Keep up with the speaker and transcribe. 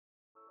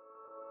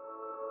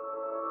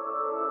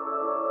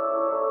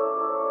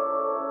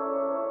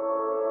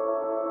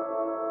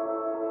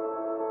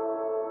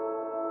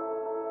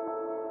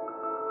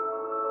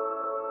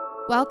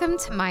Welcome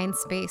to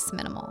Mindspace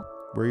Minimal.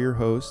 We're your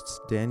hosts,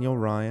 Daniel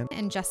Ryan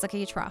And Jessica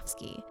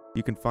Yatrovsky.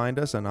 You can find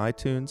us on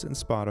iTunes and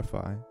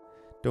Spotify.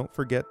 Don't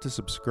forget to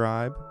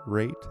subscribe,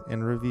 rate,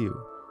 and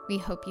review. We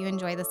hope you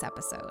enjoy this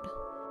episode.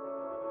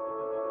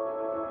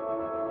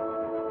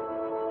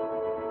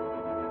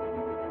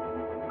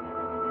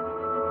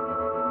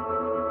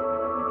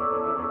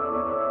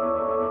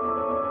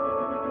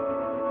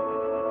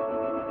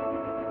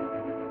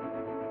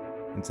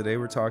 And today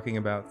we're talking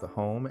about the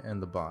home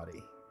and the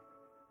body.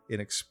 In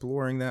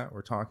exploring that,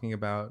 we're talking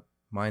about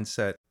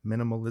mindset,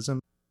 minimalism,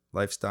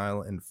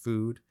 lifestyle, and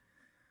food,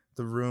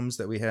 the rooms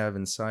that we have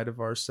inside of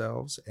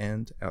ourselves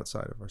and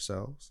outside of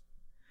ourselves,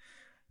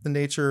 the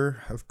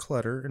nature of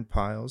clutter and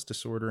piles,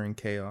 disorder and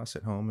chaos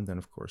at home, and then,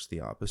 of course,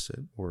 the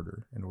opposite,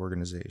 order and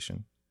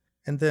organization.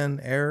 And then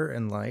air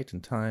and light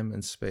and time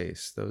and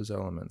space, those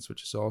elements,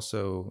 which is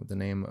also the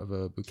name of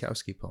a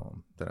Bukowski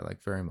poem that I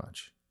like very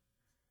much.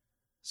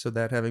 So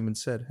that having been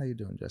said, how you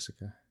doing,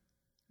 Jessica?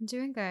 I'm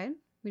doing good.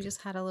 We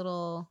just had a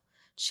little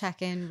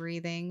check-in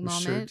breathing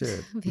moment sure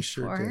did. before. We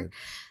sure did.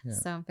 Yeah.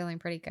 So I'm feeling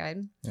pretty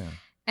good. Yeah.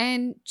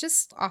 And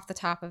just off the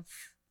top of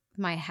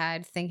my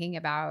head, thinking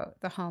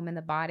about the home and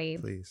the body.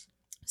 Please.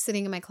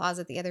 Sitting in my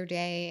closet the other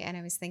day, and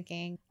I was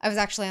thinking, I was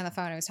actually on the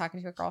phone. I was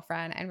talking to a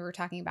girlfriend, and we were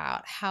talking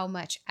about how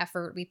much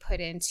effort we put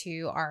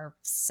into our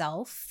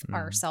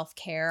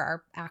self-care,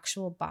 our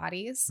actual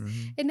bodies,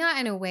 and not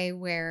in a way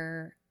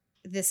where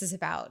this is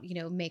about,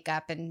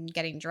 makeup and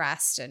getting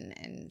dressed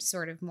and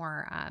sort of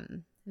more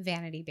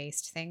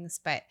vanity-based things,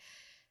 but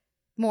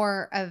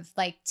more of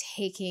like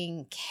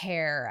taking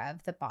care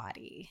of the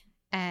body.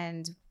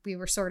 And we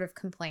were sort of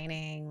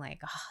complaining like,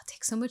 oh, it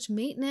takes so much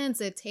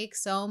maintenance. It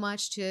takes so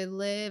much to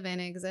live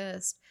and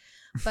exist.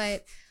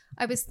 But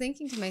I was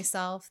thinking to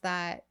myself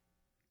that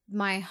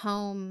my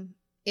home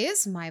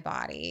is my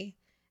body,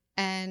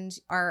 and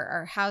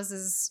our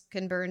houses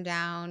can burn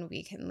down.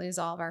 We can lose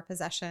all of our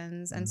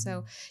possessions. And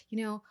so,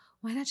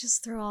 why not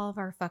just throw all of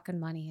our fucking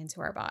money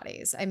into our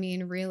bodies? I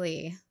mean,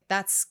 really,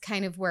 that's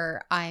kind of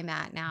where I'm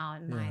at now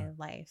in my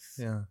life.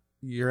 Yeah.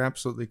 You're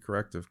absolutely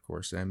correct, of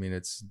course. I mean,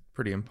 it's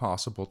pretty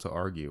impossible to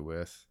argue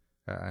with.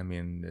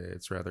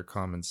 It's rather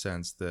common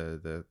sense.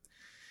 The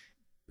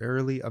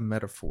barely a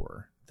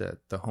metaphor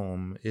that the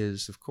home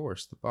is, of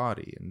course, the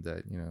body, and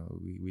that,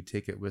 we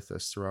take it with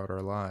us throughout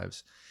our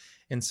lives.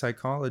 In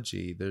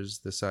psychology,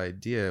 there's this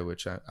idea,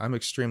 which I'm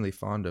extremely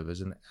fond of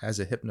as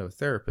a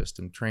hypnotherapist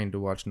and trained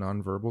to watch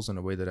nonverbals in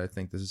a way that I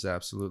think this is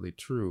absolutely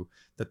true,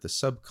 that the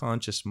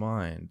subconscious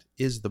mind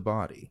is the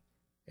body.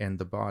 And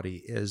the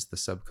body is the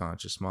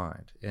subconscious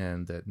mind,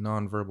 and that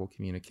nonverbal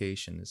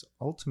communication is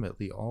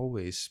ultimately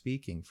always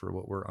speaking for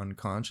what we're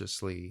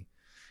unconsciously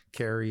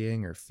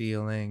carrying or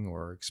feeling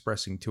or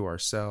expressing to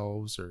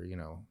ourselves, or,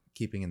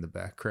 keeping in the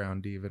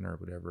background even, or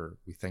whatever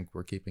we think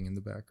we're keeping in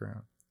the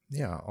background.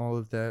 Yeah, all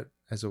of that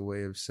as a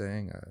way of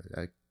saying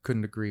I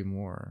couldn't agree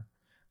more.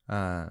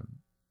 I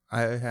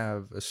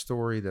have a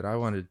story that I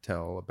wanted to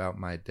tell about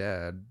my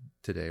dad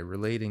today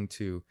relating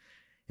to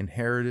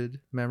inherited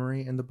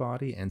memory in the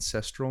body,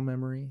 ancestral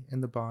memory in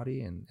the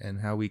body,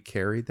 and how we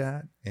carry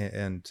that,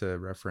 and to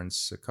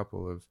reference a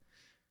couple of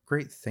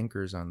great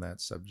thinkers on that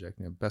subject.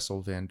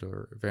 Bessel van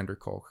der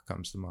Kolk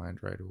comes to mind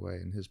right away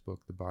in his book,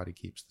 The Body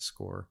Keeps the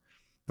Score.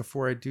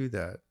 Before I do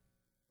that,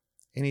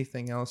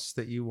 anything else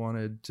that you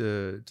wanted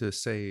to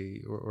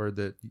say or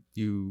that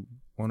you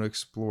want to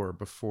explore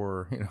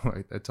before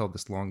I tell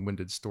this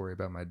long-winded story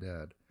about my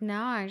dad?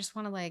 No, I just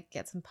want to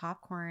get some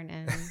popcorn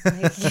and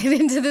get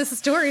into this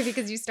story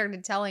because you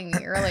started telling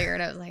me earlier,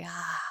 and I was like,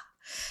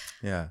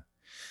 Yeah.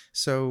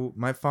 So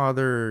my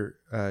father,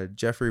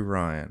 Jeffrey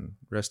Ryan,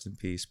 rest in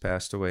peace,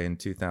 passed away in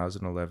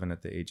 2011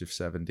 at the age of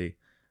 70.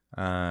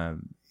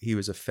 He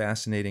was a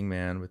fascinating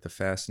man with a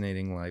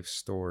fascinating life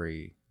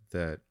story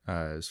that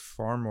is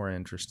far more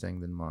interesting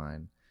than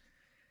mine.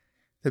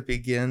 That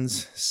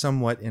begins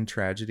somewhat in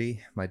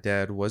tragedy. My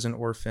dad was an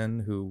orphan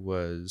who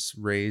was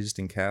raised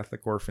in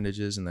Catholic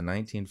orphanages in the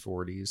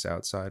 1940s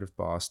outside of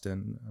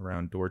Boston,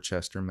 around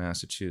Dorchester,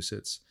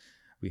 Massachusetts.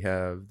 We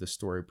have the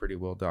story pretty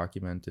well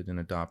documented in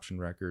adoption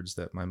records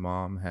that my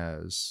mom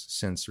has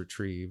since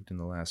retrieved in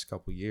the last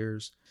couple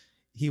years.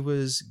 He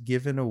was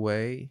given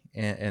away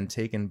and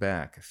taken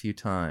back a few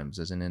times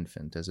as an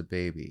infant, as a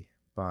baby,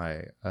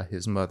 by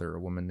his mother, a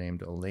woman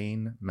named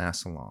Elaine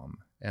Masselom,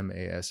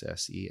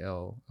 Masselom,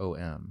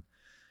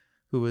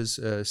 who was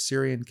a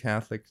Syrian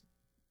Catholic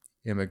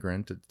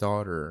immigrant, the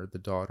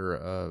daughter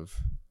of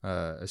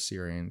a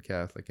Syrian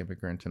Catholic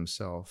immigrant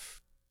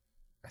himself.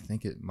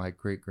 My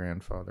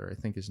great-grandfather, I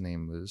think his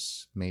name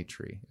was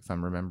Matri, if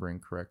I'm remembering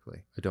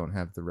correctly. I don't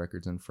have the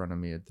records in front of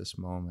me at this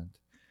moment.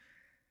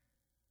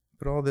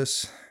 But all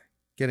this,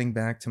 getting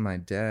back to my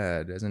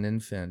dad as an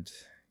infant,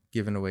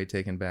 given away,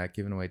 taken back,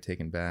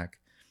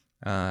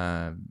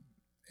 and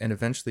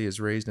eventually is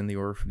raised in the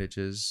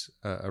orphanages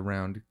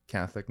around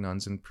Catholic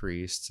nuns and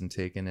priests and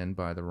taken in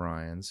by the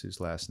Ryans,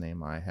 whose last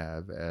name I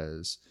have,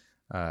 as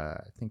I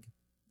think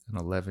an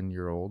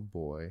 11-year-old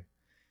boy,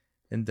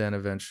 and then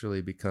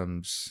eventually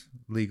becomes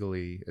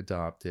legally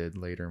adopted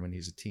later when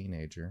he's a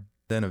teenager.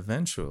 Then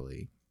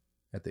eventually,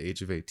 at the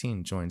age of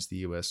 18, joins the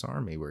U.S.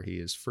 Army, where he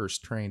is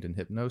first trained in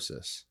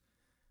hypnosis,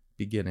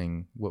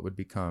 beginning what would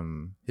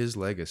become his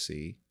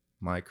legacy,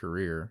 my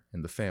career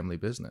in the family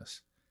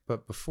business.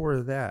 But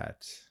before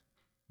that,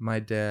 my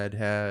dad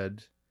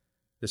had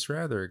this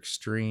rather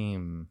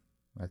extreme,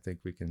 I think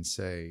we can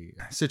say,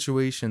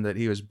 situation that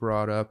he was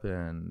brought up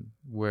in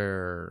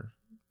where,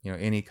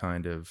 any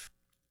kind of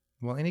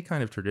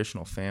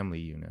traditional family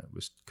unit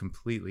was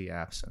completely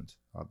absent,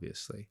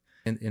 obviously.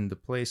 In the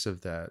place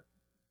of that,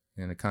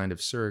 in a kind of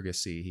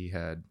surrogacy, he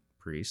had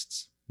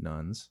priests,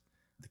 nuns,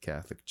 the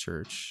Catholic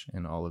Church,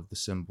 and all of the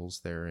symbols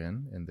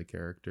therein, and the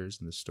characters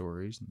and the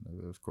stories,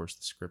 and of course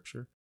the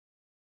scripture.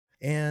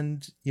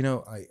 And,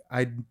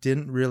 I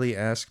didn't really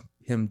ask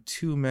him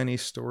too many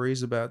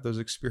stories about those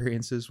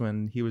experiences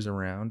when he was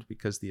around,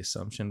 because the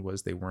assumption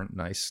was they weren't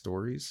nice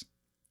stories.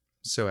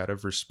 So out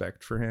of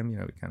respect for him,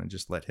 we kind of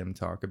just let him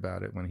talk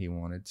about it when he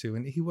wanted to.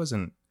 And he was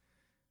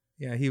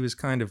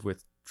kind of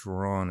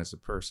withdrawn as a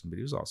person, but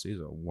he's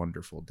a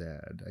wonderful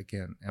dad. I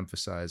can't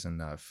emphasize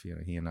enough,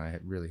 he and I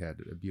really had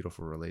a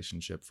beautiful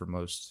relationship for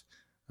most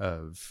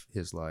of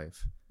his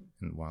life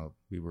and while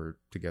we were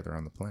together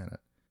on the planet.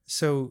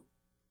 So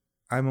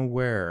I'm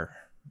aware,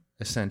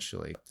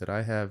 essentially, that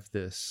I have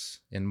this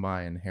in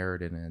my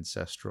inherited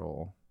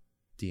ancestral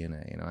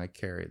DNA. I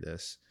carry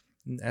this.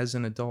 As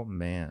an adult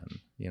man,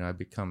 I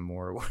become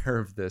more aware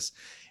of this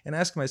and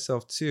ask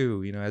myself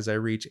too, as I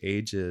reach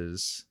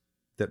ages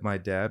that my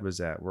dad was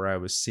at, where I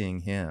was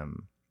seeing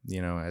him,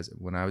 as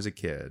when I was a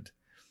kid,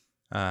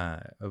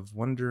 of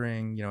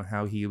wondering,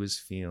 how he was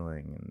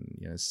feeling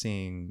and,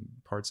 seeing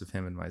parts of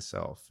him in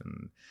myself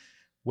and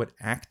what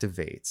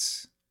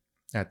activates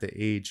at the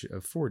age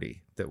of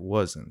 40 that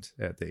wasn't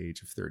at the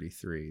age of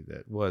 33,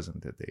 that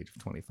wasn't at the age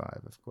of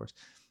 25, of course.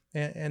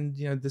 And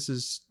this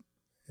is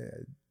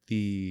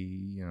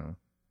the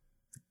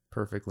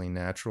perfectly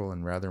natural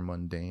and rather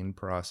mundane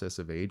process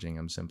of aging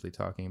I'm simply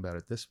talking about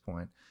at this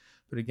point.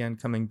 But again,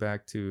 coming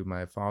back to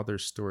my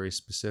father's story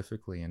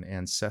specifically and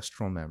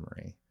ancestral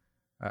memory,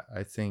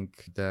 I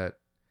think that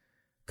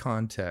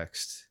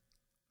context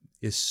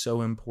is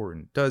so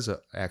important, does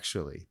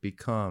actually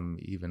become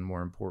even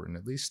more important,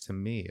 at least to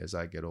me as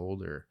I get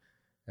older,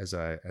 as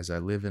I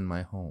live in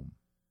my home,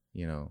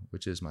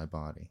 which is my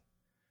body.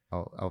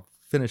 I'll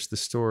finish the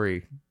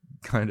story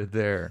kind of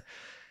there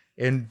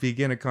and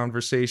begin a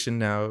conversation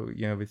now,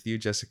 with you,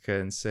 Jessica,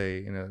 and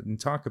say, and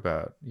talk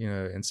about,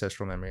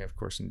 ancestral memory, of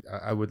course. And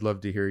I would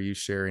love to hear you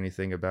share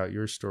anything about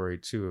your story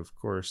too, of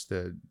course,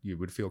 that you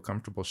would feel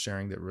comfortable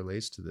sharing that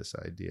relates to this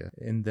idea.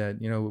 And that,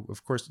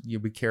 of course,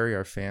 we carry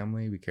our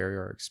family, we carry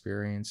our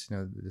experience,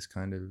 this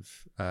kind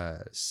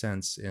of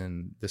sense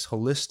in this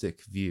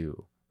holistic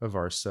view of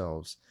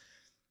ourselves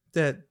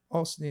that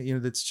also,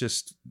 that's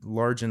just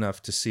large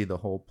enough to see the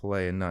whole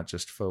play and not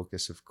just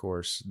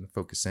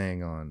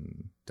focusing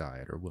on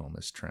diet or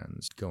wellness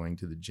trends, going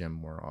to the gym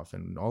more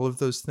often, all of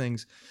those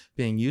things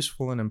being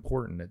useful and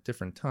important at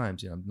different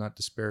times. I'm not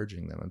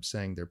disparaging them. I'm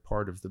saying they're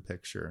part of the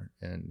picture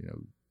and,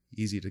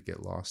 easy to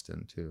get lost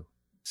in too.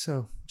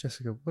 So,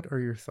 Jessica, what are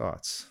your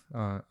thoughts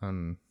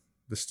on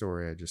the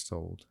story I just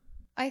told?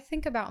 I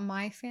think about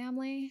my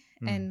family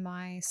and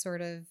my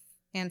sort of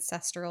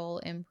ancestral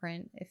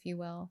imprint, if you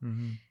will.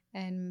 Mm-hmm.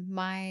 And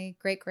my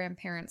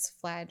great-grandparents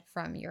fled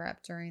from Europe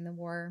during the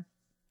war,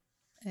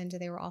 and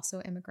they were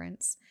also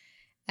immigrants.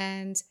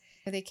 And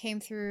they came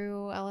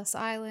through Ellis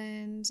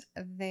Island,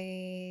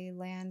 they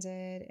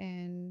landed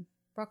in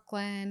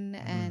Brooklyn,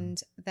 and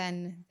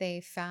then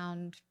they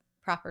found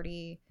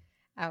property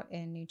out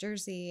in New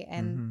Jersey,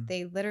 and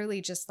they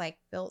literally just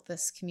built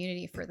this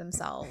community for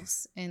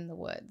themselves in the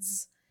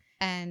woods.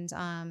 And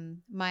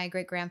my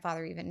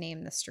great-grandfather even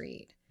named the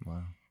street.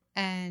 Wow.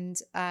 And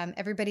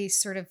everybody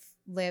sort of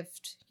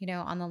lived,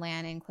 on the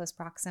land in close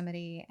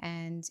proximity.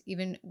 And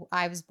even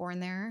I was born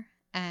there,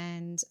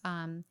 and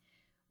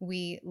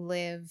we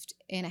lived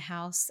in a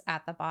house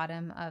at the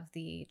bottom of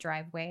the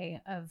driveway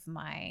of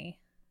my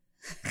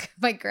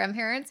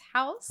grandparents'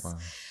 house. Wow.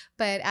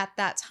 But at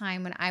that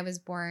time when I was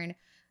born,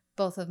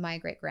 both of my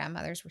great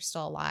grandmothers were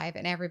still alive,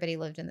 and everybody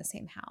lived in the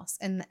same house.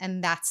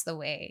 And that's the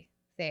way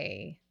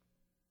they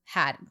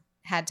had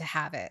to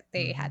have it.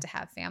 They had to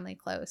have family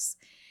close.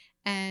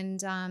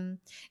 And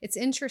it's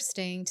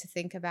interesting to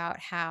think about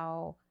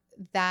how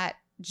that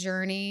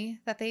journey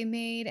that they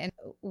made and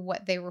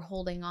what they were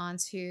holding on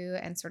to,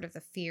 and sort of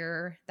the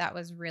fear that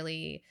was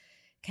really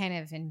kind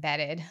of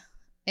embedded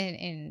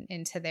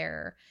into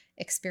their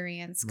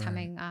experience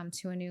coming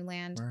to a new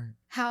land,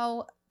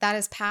 how that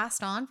is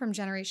passed on from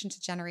generation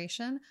to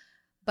generation,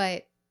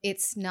 but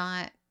it's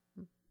not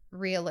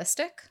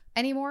realistic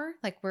anymore.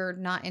 We're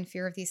not in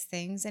fear of these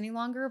things any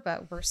longer,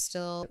 but we're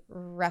still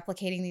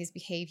replicating these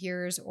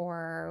behaviors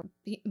or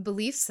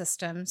belief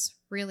systems,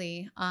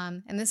 really.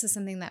 And this is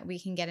something that we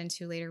can get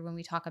into later when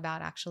we talk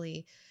about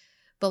actually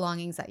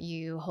belongings that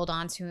you hold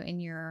on to in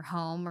your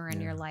home or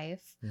in your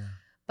life. Yeah.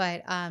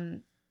 But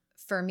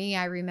for me,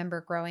 I remember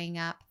growing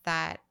up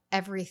that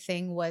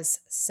everything was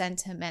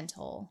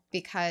sentimental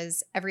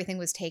because everything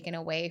was taken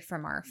away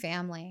from our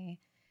family.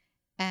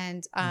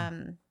 And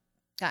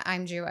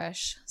I'm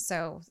Jewish,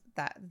 so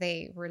that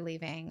they were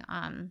leaving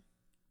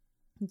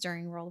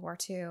during World War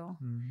II.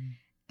 Mm-hmm.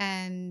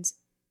 And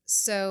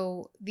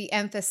so the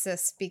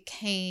emphasis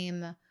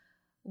became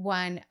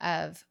one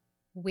of,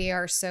 we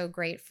are so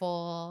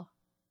grateful,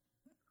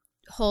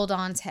 hold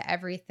on to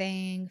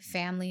everything.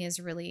 Family is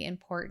really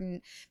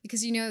important,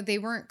 because, you know, they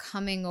weren't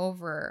coming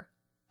over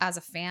as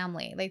a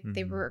family. Like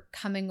they were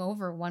coming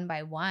over one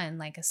by one,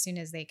 like as soon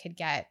as they could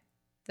get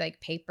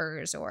like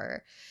papers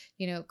or,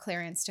 you know,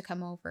 clearance to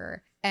come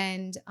over.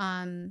 And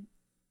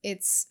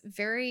it's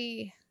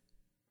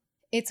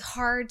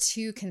hard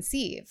to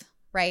conceive,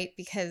 right?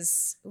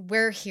 Because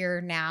we're here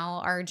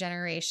now, our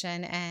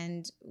generation,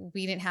 and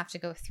we didn't have to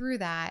go through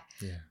that.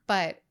 Yeah.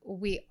 But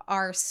we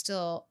are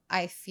still,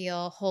 I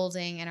feel,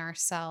 holding in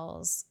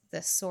ourselves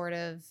this sort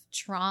of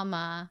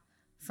trauma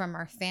from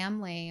our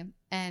family.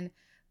 And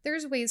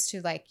there's ways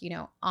to, like, you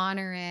know,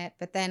 honor it.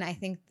 But then I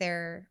think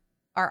there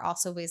are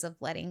also ways of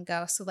letting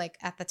go. So like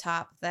at the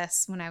top,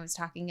 when I was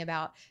talking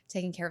about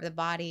taking care of the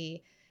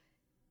body,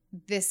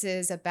 this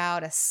is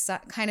about a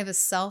kind of a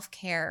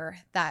self-care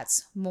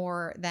that's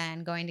more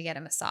than going to get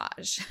a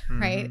massage,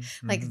 right?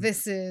 Mm-hmm. Like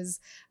this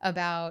is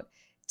about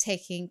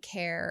taking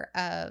care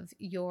of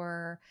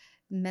your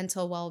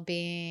mental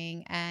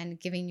well-being and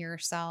giving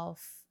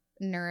yourself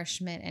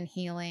nourishment and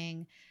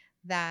healing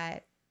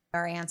that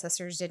our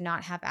ancestors did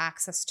not have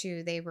access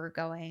to. They were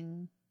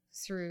going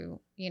through,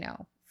 you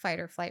know, fight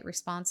or flight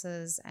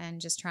responses and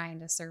just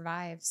trying to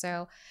survive.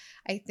 So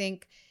I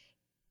think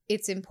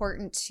it's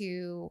important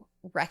to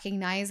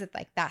recognize that,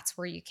 like, that's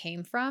where you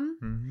came from.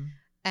 Mm-hmm.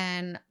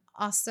 And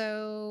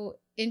also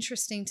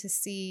interesting to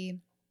see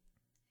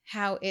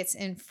how it's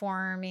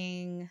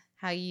informing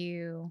how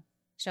you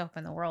show up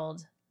in the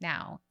world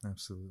now.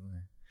 Absolutely.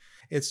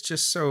 It's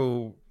just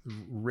so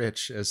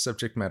rich as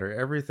subject matter.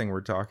 Everything we're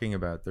talking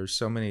about, there's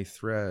so many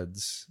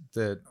threads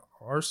that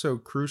are so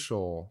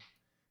crucial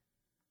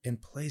and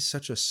play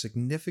such a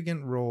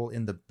significant role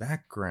in the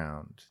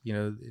background, you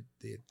know,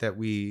 that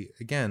we,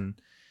 again,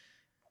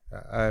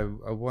 I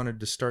wanted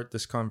to start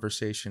this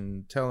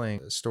conversation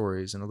telling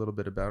stories and a little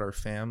bit about our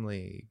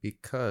family,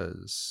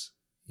 because,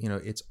 you know,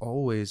 it's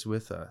always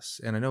with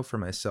us. And I know for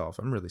myself,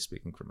 I'm really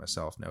speaking for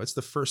myself now, it's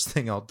the first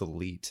thing I'll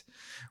delete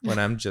when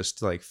I'm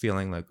just like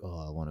feeling like,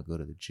 oh, I want to go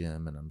to the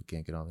gym and I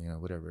can't get all, you know,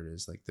 whatever it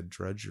is, like the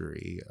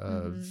drudgery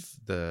of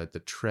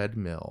the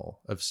treadmill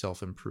of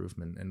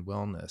self-improvement and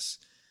wellness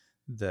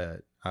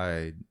that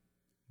I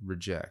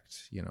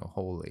reject, you know,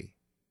 wholly.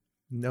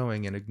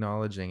 Knowing and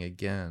acknowledging,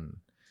 again,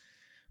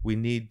 we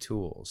need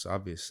tools.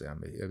 Obviously,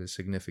 I'm a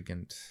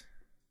significant,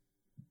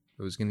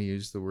 I was going to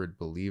use the word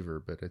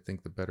believer, but I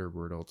think the better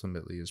word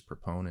ultimately is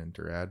proponent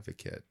or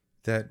advocate,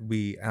 that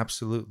we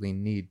absolutely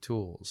need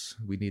tools.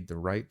 We need the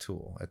right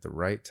tool at the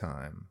right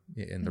time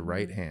in the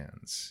right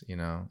hands, you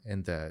know,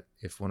 and that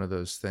if one of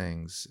those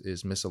things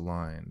is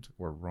misaligned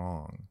or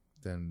wrong,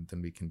 then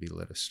we can be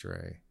led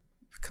astray.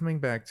 Coming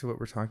back to what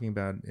we're talking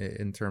about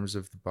in terms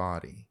of the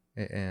body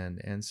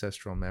and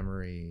ancestral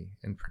memory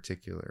in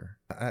particular,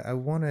 I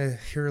want to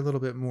hear a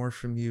little bit more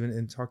from you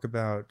and talk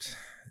about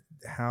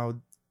how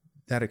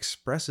that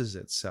expresses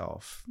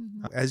itself.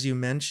 As you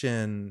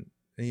mentioned,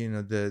 you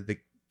know, the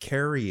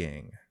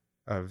carrying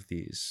of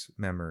these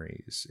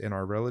memories in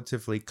our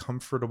relatively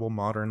comfortable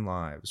modern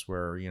lives,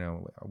 where, you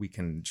know, we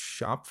can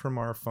shop from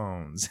our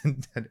phones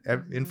and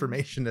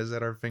information is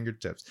at our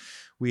fingertips.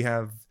 We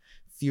have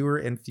fewer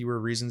and fewer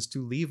reasons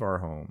to leave our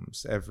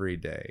homes every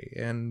day.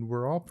 And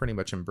we're all pretty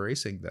much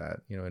embracing that,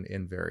 you know,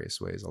 in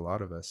various ways, a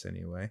lot of us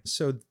anyway.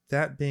 So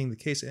that being the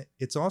case,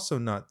 it's also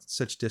not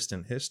such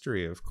distant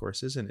history, of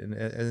course, isn't it? And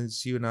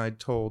as you and I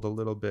told a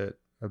little bit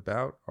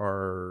about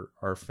our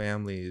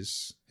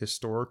family's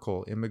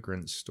historical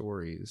immigrant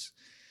stories,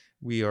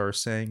 we are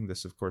saying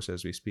this, of course,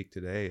 as we speak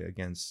today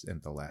against,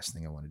 and the last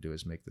thing I want to do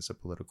is make this a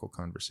political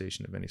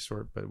conversation of any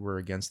sort, but we're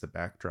against the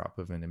backdrop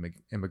of an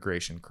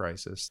immigration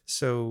crisis.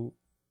 So,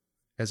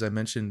 as I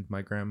mentioned,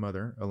 my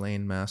grandmother,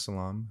 Elaine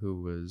Massalam,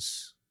 who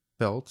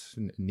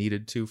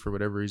needed to, for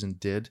whatever reason,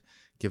 did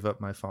give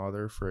up my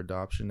father for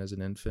adoption as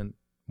an infant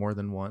more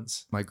than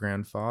once. My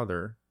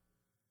grandfather,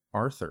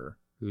 Arthur,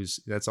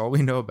 that's all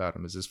we know about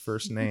him is his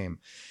first name,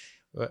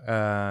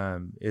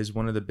 is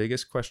one of the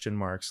biggest question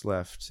marks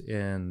left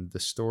in the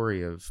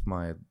story of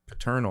my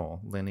paternal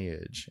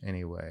lineage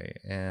anyway.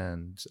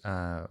 And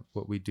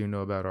what we do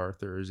know about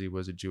Arthur is he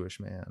was a Jewish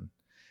man.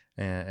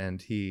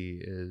 And he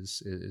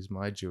is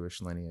my Jewish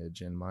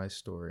lineage and my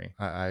story.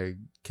 I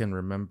can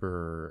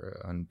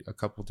remember on a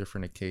couple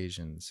different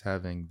occasions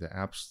having the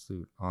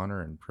absolute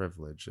honor and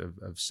privilege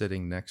of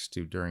sitting next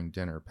to, during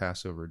dinner,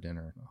 Passover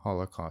dinner,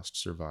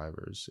 Holocaust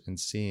survivors, and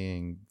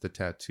seeing the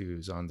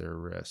tattoos on their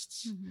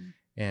wrists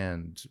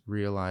and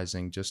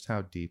realizing just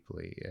how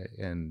deeply,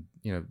 and,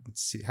 you know,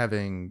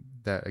 having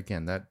that,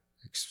 again, that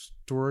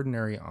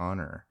extraordinary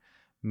honor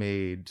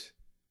made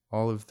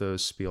all of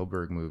those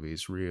Spielberg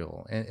movies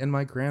real. And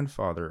my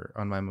grandfather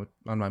on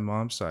my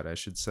mom's side, I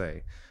should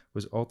say,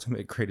 was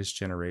ultimate greatest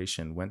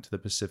generation, went to the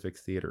Pacific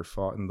Theater,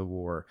 fought in the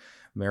war,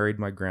 married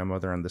my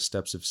grandmother on the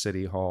steps of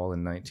City Hall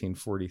in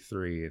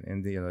 1943.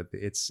 And you know,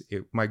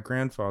 my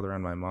grandfather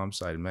on my mom's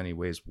side in many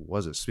ways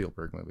was a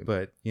Spielberg movie.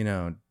 But, you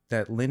know,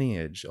 that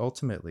lineage,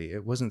 ultimately,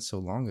 it wasn't so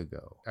long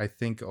ago. I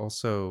think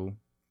also,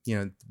 you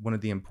know, one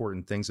of the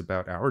important things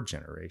about our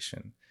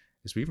generation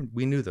is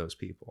we knew those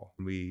people.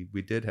 We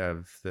did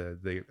have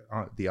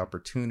the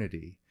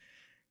opportunity,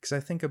 because I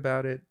think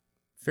about it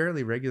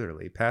fairly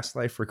regularly. Past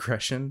life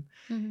regression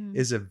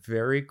is a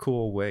very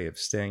cool way of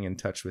staying in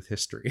touch with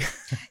history.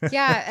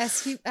 Yeah,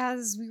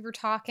 as we were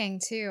talking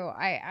too,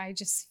 I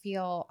just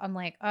feel, I'm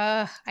like,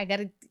 I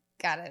gotta,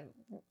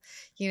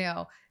 you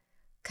know,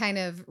 kind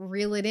of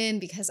reel it in,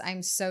 because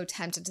I'm so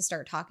tempted to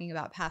start talking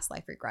about past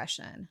life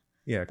regression.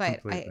 Yeah,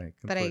 But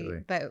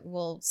completely. but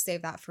we'll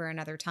save that for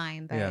another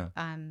time. But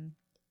Yeah.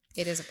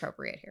 It is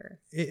appropriate here.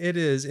 It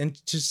is. And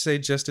to say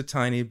just a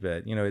tiny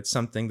bit, you know, it's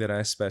something that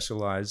I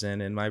specialize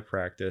in my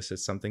practice.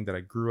 It's something that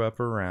I grew up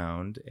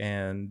around.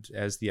 And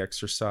as the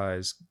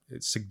exercise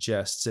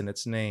suggests in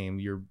its name,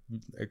 you're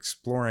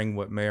exploring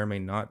what may or may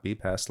not be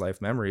past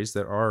life memories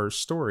that are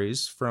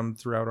stories from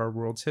throughout our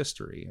world's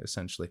history,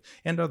 essentially,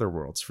 and other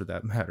worlds for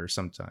that matter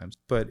sometimes.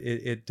 But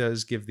it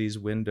does give these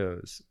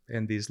windows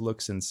and these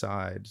looks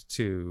inside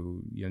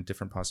to, you know,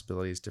 different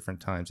possibilities,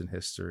 different times in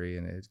history.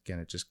 And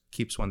it just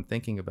keeps one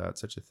thinking about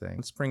such a thing.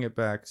 Let's bring it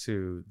back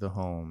to the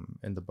home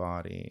and the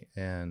body,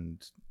 and,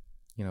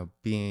 you know,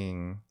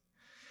 being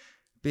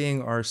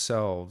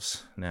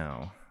ourselves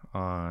now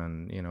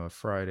on, you know, a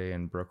Friday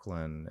in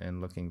Brooklyn, and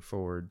looking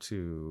forward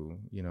to,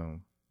 you know,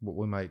 what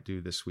we might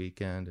do this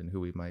weekend and who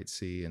we might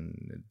see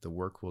and the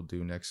work we'll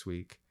do next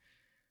week.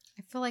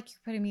 I feel like you're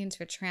putting me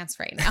into a trance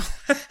right now.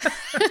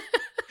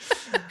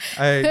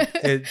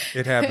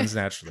 It happens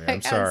naturally.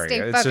 I'm sorry.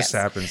 It focused. Just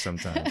happens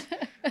sometimes.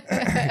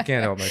 I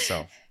can't help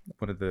myself.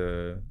 One of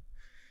the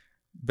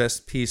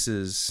best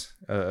pieces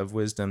of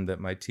wisdom that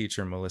my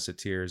teacher, Melissa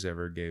Tears,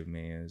 ever gave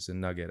me is a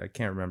nugget.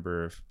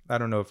 I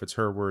don't know if it's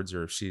her words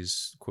or if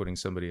she's quoting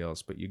somebody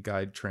else, but you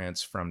guide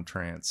trance from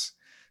trance.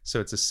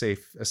 So it's a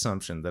safe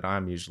assumption that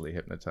I'm usually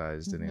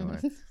hypnotized anyway.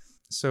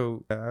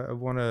 So I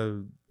want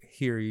to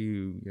hear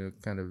you, you know,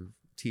 kind of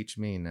teach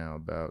me now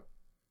about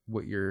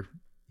what you're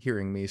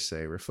hearing me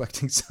say,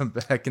 reflecting some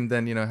back, and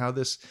then, you know, how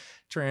this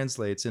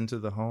translates into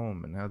the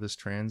home, and how this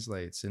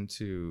translates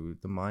into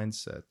the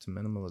mindset, to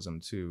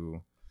minimalism,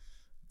 to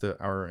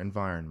our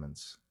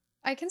environments.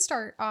 I can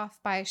start off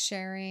by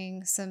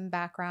sharing some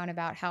background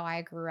about how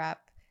I grew up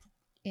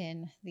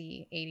in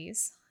the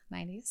 80s,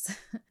 90s.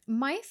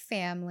 My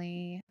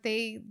family,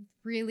 they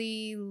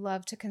really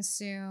love to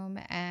consume,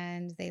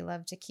 and they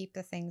love to keep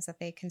the things that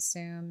they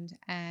consumed.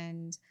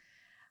 And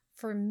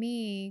for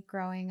me,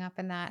 growing up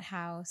in that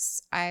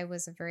house, I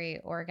was a very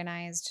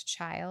organized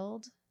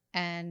child,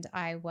 and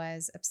I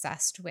was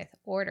obsessed with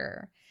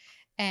order.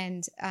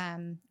 And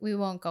we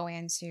won't go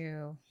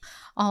into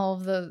all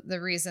of the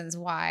reasons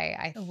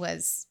why I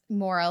was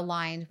more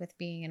aligned with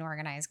being an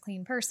organized,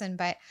 clean person.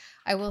 But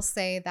I will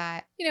say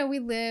that, you know, we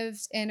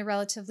lived in a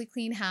relatively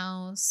clean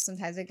house.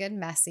 Sometimes it got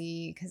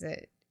messy because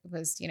it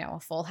was, you know, a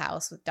full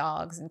house with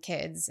dogs and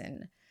kids,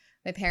 and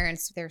my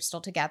parents, they're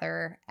still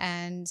together.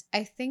 And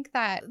I think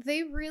that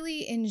they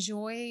really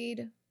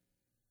enjoyed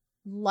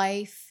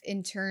life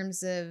in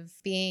terms of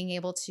being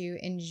able to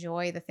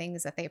enjoy the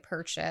things that they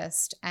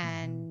purchased.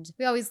 And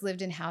we always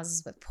lived in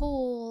houses with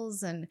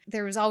pools, and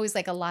there was always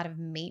like a lot of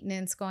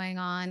maintenance going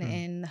on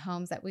in the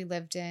homes that we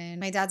lived in.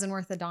 My dad's an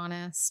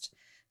orthodontist,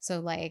 so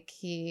like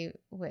he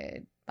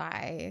would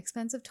buy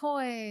expensive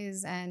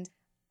toys. And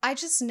I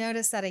just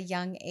noticed at a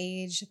young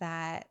age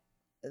that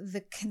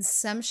the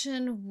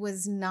consumption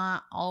was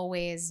not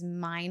always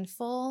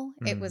mindful.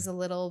 It was a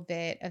little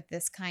bit of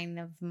this kind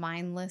of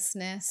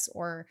mindlessness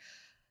or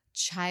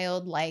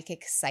childlike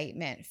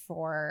excitement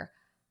for,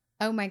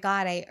 oh my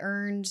God, I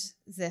earned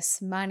this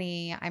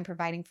money. I'm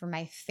providing for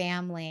my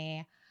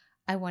family.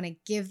 I want to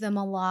give them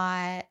a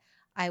lot.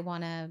 I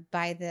want to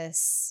buy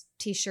this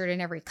t-shirt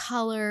in every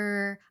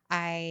color.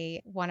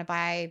 I want to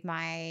buy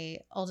my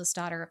oldest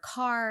daughter a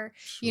car,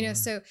 you know,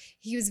 so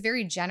he was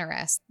very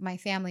generous. My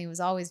family was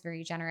always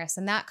very generous.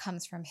 And that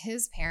comes from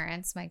his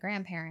parents, my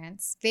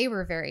grandparents. They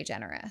were very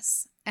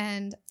generous.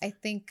 And I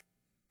think,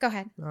 go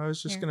ahead. I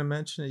was just going to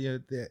mention, you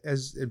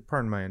know,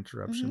 pardon my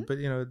interruption, but,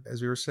 you know,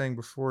 as we were saying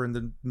before, in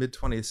the mid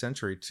 20th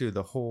century too,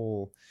 the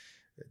whole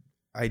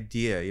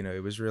idea, you know,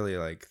 it was really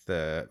like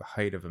the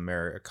height of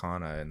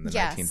Americana in the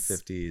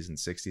 1950s and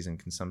 60s in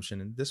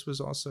consumption. And this was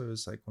also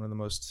like one of the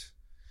most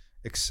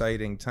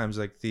exciting times,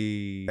 like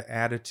the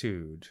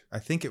attitude. I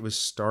think it was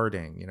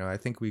starting, you know, I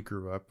think we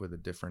grew up with a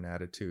different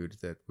attitude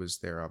that was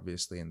there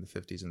obviously in the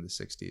 50s and the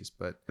 60s,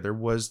 but there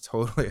was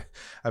totally,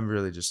 I'm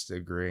really just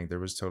agreeing, there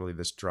was totally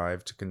this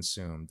drive to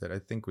consume that I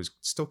think was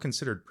still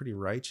considered pretty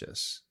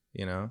righteous,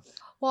 you know?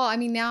 Well, I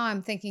mean, now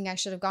I'm thinking I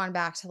should have gone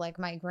back to like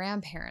my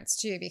grandparents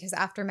too, because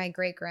after my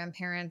great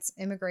grandparents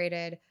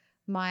immigrated,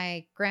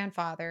 my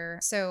grandfather,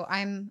 so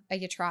I'm a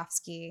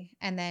Yatrovsky,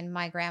 and then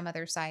my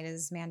grandmother's side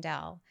is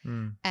Mandel.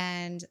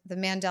 And the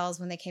Mandels,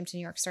 when they came to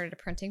New York, started a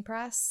printing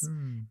press,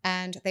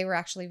 and they were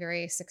actually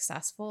very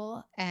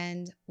successful.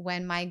 And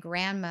when my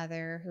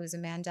grandmother, who was a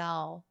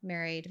Mandel,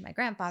 married my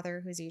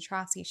grandfather, who's a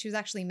Yatrovsky, she was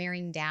actually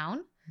marrying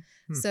down.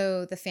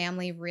 So the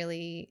family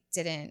really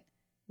didn't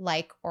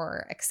like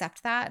or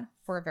accept that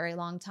for a very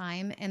long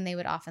time, and they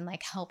would often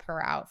like help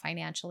her out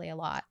financially a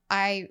lot.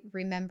 I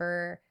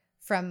remember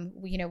from,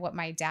 you know, what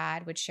my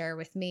dad would share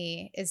with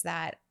me is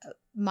that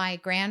my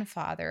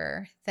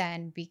grandfather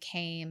then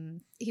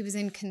he was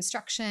in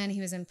construction,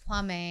 he was in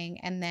plumbing,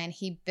 and then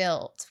he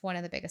built one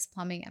of the biggest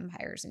plumbing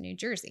empires in New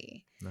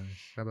Jersey. Nice.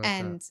 How about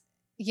And, that?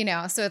 you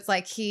know, so it's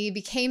like he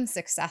became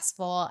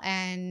successful,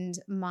 and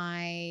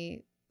my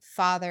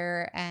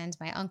father and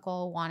my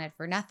uncle wanted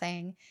for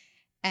nothing.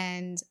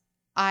 And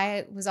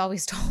I was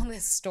always told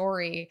this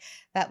story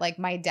that like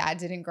my dad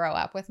didn't grow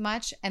up with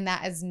much, and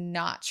that is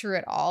not true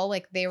at all.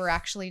 Like they were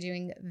actually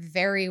doing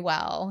very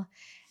well.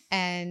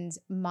 And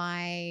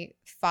my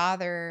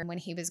father, when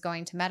he was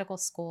going to medical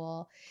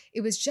school,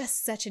 it was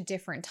just such a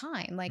different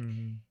time. Like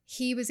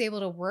he was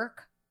able to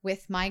work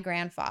with my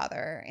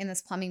grandfather in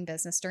this plumbing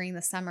business during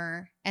the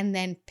summer and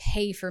then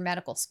pay for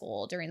medical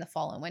school during the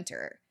fall and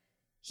winter.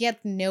 He had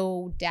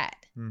no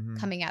debt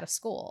coming out of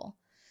school.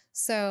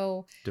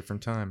 So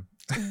different time.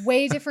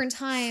 way different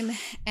time.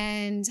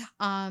 And,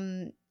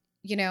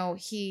 you know,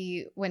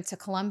 he went to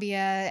Columbia,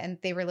 and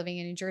they were living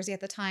in New Jersey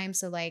at the time.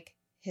 So like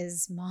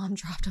his mom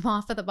dropped him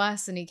off at the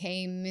bus, and he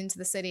came into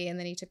the city, and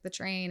then he took the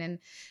train. And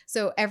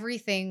so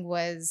everything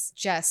was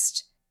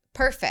just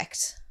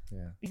perfect.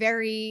 Yeah.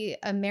 Very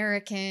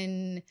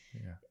American,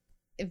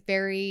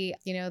 very,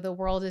 you know, the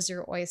world is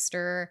your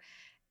oyster.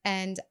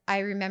 And I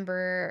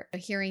remember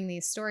hearing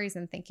these stories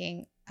and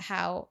thinking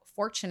how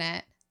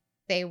fortunate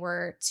they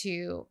were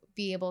to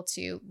be able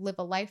to live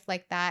a life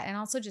like that, and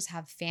also just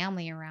have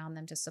family around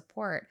them to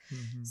support.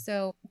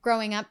 So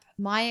growing up,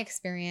 my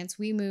experience,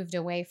 we moved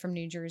away from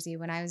New Jersey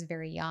when I was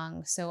very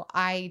young. So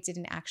I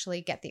didn't actually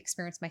get the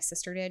experience my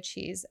sister did.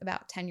 She's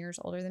about 10 years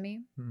older than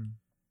me.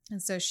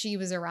 And so she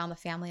was around the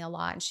family a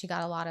lot, and she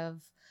got a lot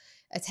of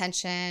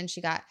attention.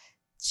 She got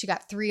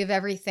 3 of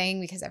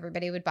everything because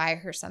everybody would buy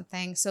her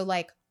something. So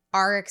like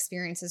our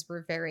experiences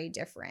were very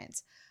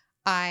different.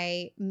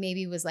 I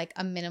maybe was like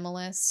a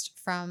minimalist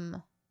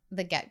from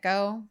the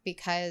get-go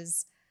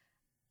because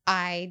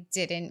I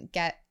didn't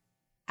get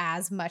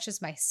as much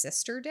as my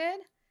sister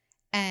did.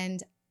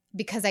 And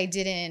because I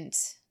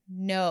didn't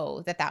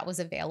know that that was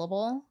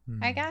available,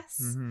 I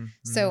guess.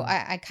 So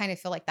I kind of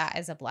feel like that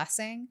is a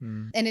blessing.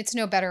 And it's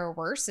no better or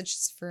worse. It's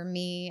just for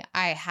me,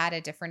 I had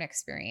a different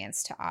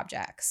experience to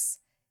objects.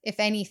 If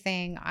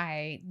anything,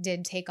 I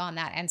did take on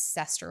that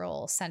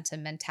ancestral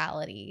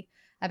sentimentality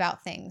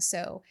about things.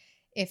 So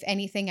if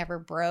anything ever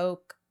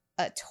broke,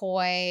 a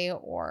toy,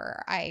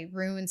 or I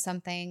ruined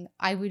something,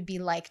 I would be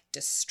like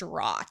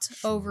distraught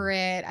over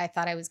it. I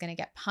thought I was going to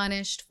get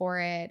punished for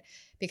it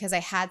because I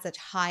had such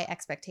high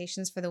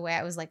expectations for the way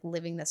I was like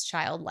living this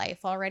child life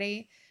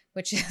already,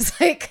 which is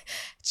like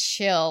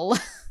chill,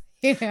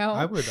 you know?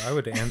 I would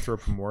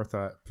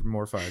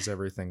anthropomorphize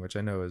everything, which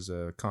I know is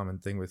a common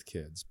thing with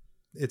kids.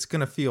 It's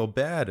going to feel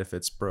bad if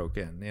it's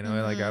broken, you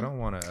know, like I don't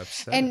want to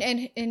upset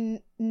it.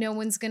 And no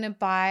one's going to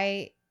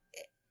buy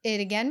it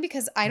again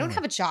because I don't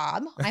have a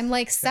job. I'm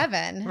like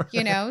 7,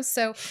 you know?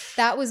 So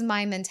that was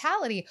my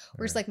mentality.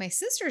 Whereas like my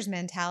sister's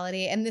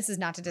mentality, and this is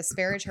not to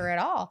disparage her at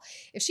all.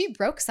 If she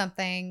broke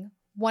something,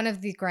 one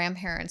of the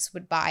grandparents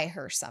would buy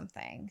her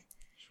something.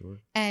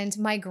 Sure. And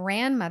my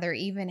grandmother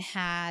even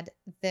had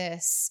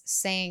this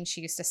saying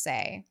she used to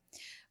say,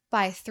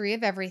 buy 3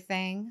 of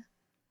everything,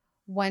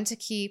 1 to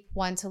keep,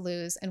 1 to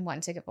lose, and 1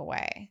 to give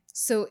away.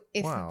 So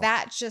if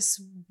that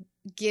just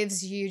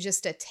gives you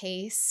just a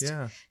taste,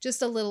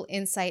 just a little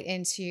insight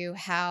into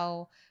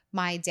how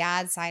my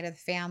dad's side of the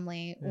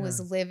family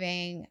was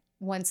living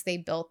once they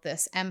built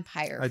this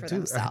empire for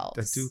themselves.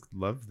 I do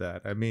love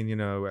that. I mean, you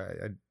know,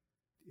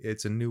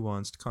 it's a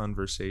nuanced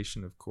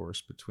conversation, of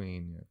course,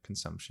 between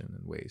consumption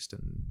and waste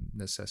and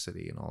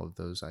necessity and all of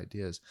those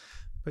ideas.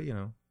 But, you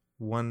know,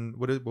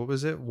 what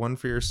was it? 1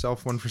 for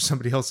yourself, 1 for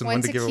somebody else, and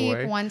 1 to give keep,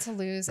 away? 1 to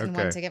lose, and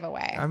 1 to give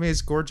away. I mean,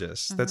 it's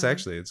gorgeous. That's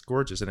actually, it's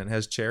gorgeous, and it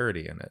has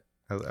charity in it.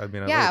 I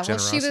mean, well,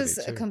 she was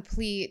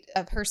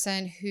a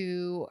person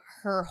who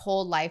her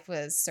whole life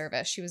was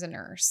service. She was a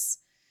nurse.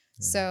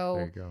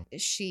 So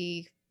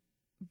she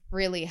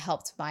really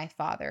helped my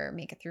father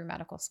make it through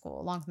medical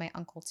school, along with my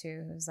uncle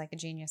too, who was like a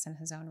genius in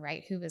his own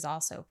right, who was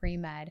also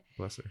pre-med.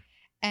 Bless her.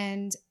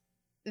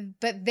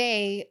 But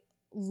they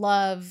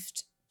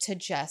loved to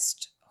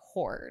just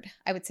hoard.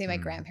 I would say my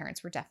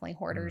grandparents were definitely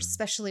hoarders,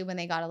 especially when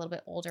they got a little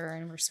bit older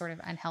and were sort of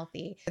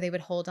unhealthy. They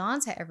would hold on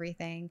to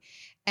everything.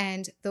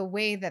 And the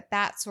way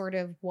that sort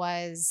of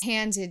was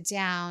handed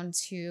down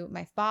to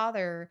my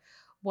father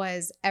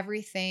was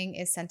everything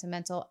is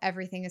sentimental,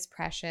 everything is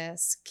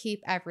precious,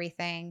 keep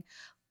everything.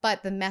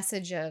 But the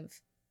message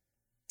of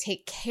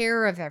take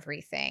care of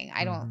everything,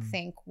 I don't Mhm.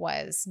 think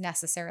was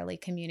necessarily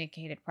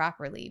communicated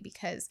properly,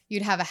 because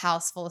you'd have a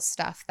house full of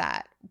stuff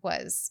that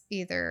was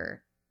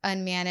either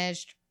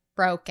unmanaged,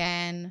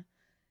 broken,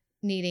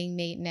 needing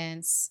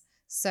maintenance.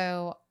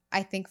 So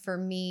I think for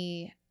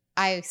me,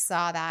 I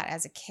saw that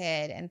as a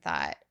kid and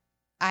thought,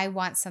 I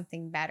want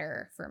something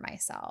better for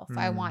myself.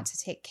 I want to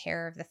take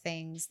care of the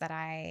things that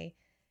I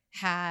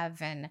have.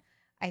 And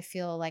I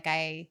feel like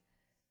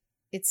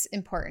it's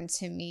important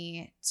to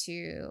me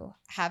to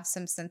have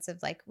some sense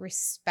of like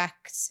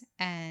respect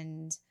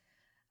and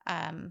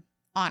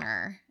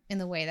honor in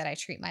the way that I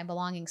treat my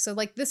belongings. So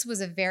like this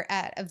was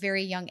at a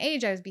very young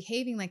age, I was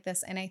behaving like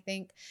this. And I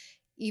think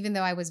even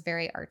though I was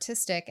very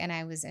artistic and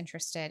I was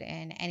interested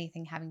in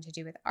anything having to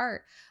do with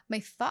art, my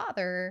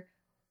father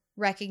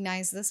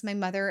recognized this, my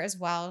mother as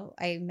well.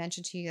 I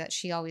mentioned to you that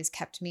she always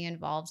kept me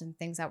involved in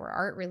things that were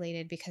art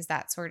related because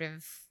that sort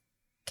of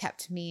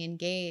kept me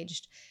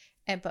engaged.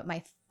 But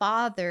my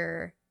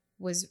father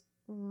was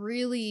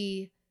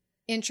really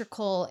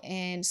integral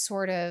in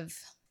sort of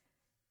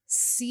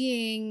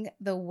seeing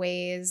the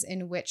ways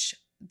in which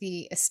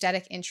the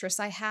aesthetic interests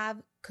I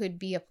have could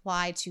be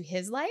applied to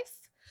his life.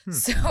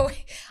 So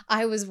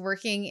I was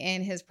working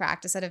in his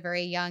practice at a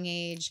very young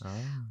age,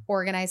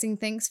 organizing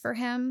things for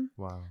him.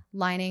 Wow.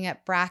 Lining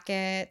up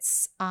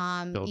brackets.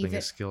 Building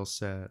a skill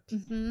set.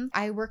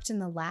 I worked in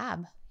the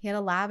lab. He had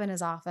a lab in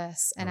his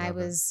office, and I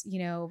was,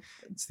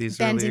 it's these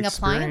bending early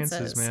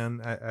experiences, appliances.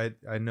 Man.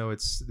 I know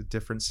it's a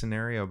different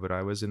scenario, but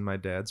I was in my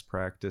dad's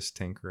practice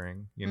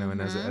tinkering,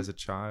 and as a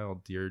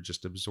child, you're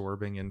just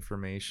absorbing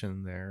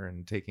information there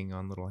and taking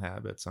on little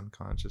habits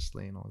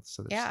unconsciously and all that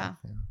sort of stuff.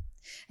 Yeah.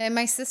 And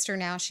my sister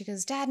now, she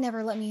goes, Dad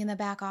never let me in the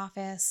back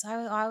office.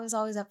 I was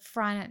always up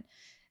front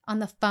on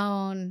the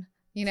phone,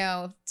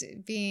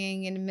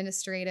 being an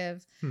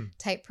administrative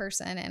type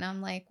person. And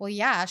I'm like, well,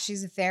 yeah,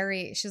 she's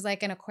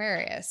like an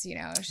Aquarius,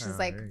 she's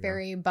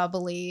very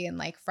bubbly and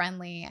like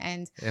friendly.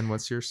 And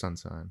what's your sun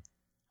sign?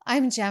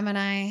 I'm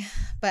Gemini,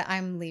 but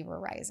I'm Libra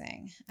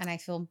rising, and I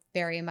feel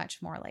very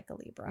much more like a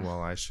Libra.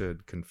 Well, I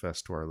should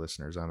confess to our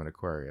listeners, I'm an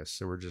Aquarius.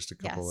 So we're just a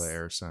couple of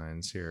air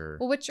signs here.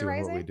 Well, what's your doing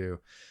rising? What we do.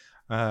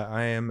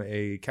 I am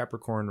a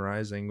Capricorn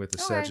rising with a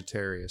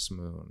Sagittarius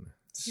moon.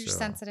 You're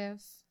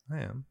sensitive.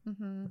 I am.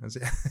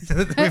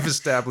 We've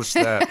established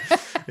that.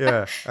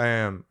 Yeah, I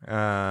am.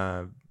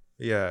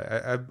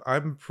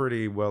 I'm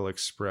pretty well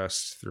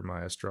expressed through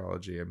my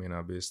astrology. I mean,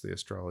 obviously,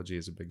 astrology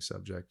is a big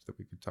subject that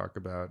we could talk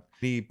about.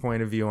 Any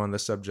point of view on the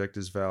subject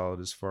is valid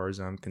as far as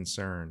I'm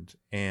concerned.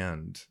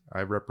 And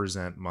I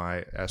represent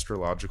my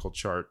astrological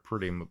chart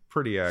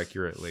pretty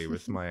accurately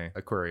with my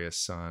Aquarius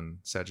sun,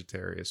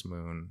 Sagittarius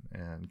moon,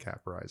 and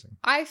Cap rising.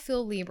 I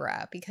feel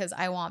Libra because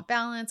I want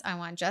balance, I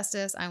want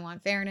justice, I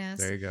want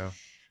fairness. There you go.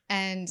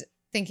 And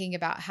thinking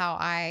about how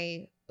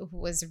I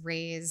was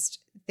raised,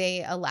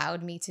 they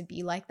allowed me to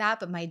be like that,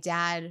 but my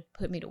dad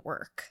put me to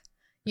work,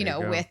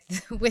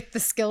 with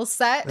the skill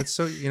set. That's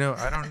so,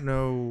 I don't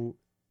know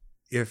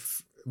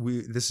if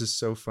this is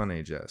so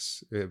funny,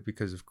 Jess,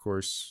 because of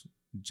course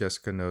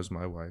Jessica knows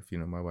my wife,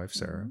 my wife,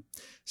 Sarah.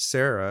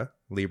 Sarah,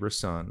 Libra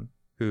sun,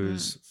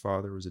 whose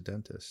father was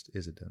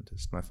is a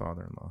dentist. My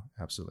father-in-law,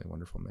 absolutely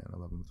wonderful man. I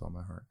love him with all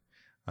my heart.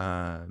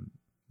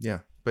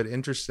 But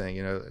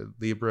interesting,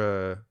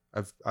 Libra,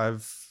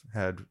 I've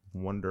had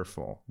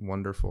wonderful,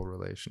 wonderful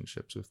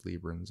relationships with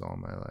Librans all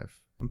my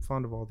life. I'm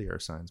fond of all the air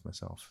signs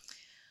myself.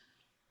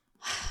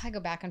 I go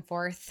back and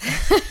forth.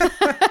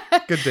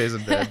 Good days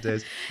and bad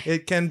days.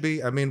 It can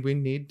be, we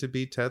need to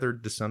be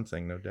tethered to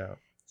something, no doubt.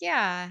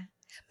 Yeah.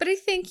 But I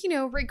think,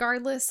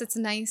 regardless, it's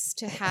nice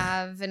to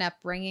have an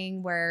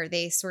upbringing where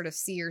they sort of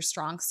see your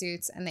strong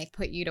suits and they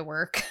put you to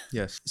work.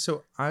 Yes.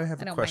 So I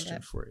have a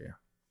question for you.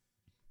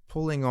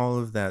 Pulling all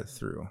of that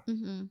through,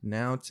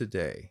 now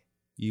today,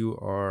 you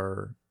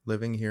are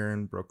living here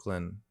in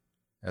Brooklyn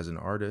as an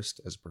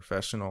artist, as a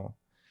professional.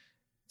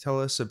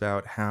 Tell us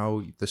about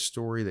how the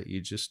story that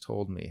you just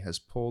told me has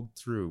pulled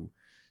through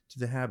to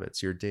the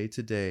habits, your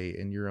day-to-day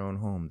in your own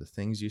home, the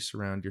things you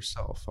surround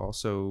yourself,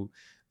 also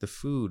the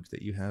food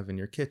that you have in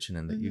your kitchen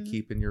and that you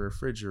keep in your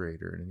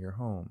refrigerator and in your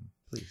home.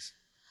 Please.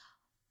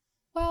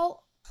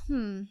 Well, how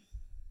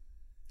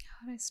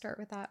do I start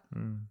with that?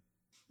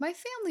 My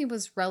family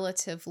was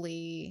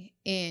relatively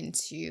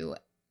into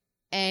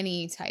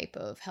any type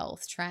of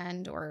health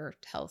trend or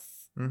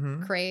health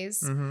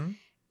craze.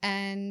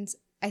 And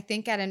I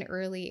think at an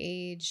early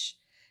age,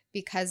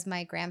 because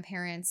my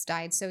grandparents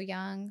died so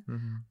young,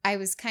 I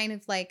was kind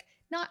of like,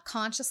 not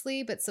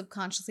consciously, but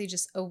subconsciously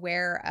just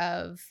aware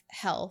of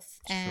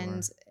health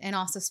and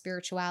also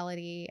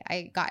spirituality.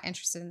 I got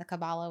interested in the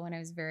Kabbalah when I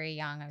was very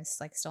young. I was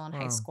like still in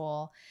high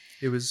school.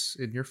 It was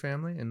in your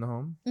family, in the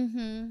home?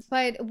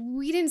 But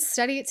we didn't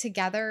study it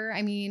together.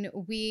 I mean,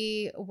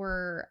 we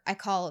were, I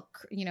call,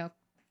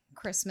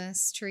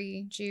 Christmas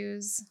tree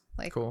Jews.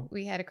 Like cool.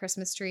 We had a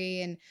Christmas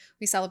tree and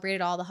we celebrated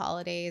all the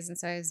holidays. And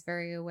so I was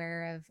very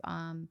aware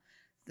of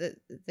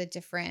the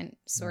different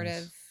sort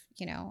of,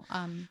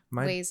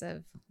 ways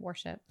of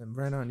worship.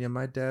 Right on. Yeah,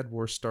 my dad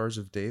wore Stars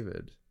of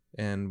David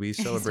And we He's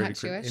not celebrated,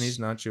 Jewish. and he's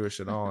not Jewish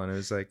at all. And it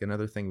was like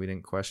another thing we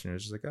didn't question. It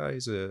was just like, oh,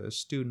 he's a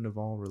student of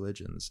all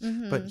religions.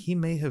 But he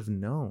may have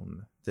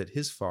known that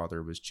his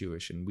father was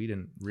Jewish, and we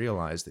didn't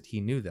realize that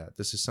he knew that.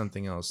 This is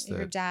something else that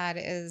Your dad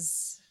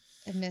is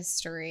a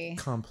mystery.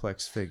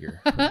 Complex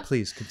figure.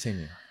 Please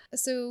continue.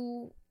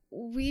 So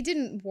we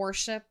didn't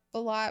worship a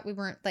lot. We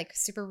weren't like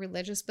super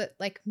religious, but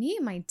like me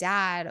and my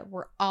dad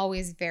were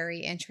always very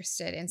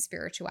interested in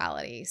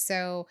spirituality.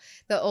 So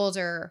the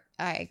older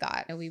I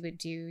got, we would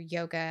do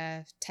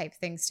yoga type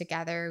things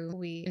together.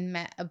 We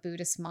met a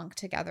Buddhist monk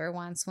together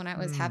once when I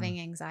was having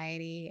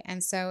anxiety.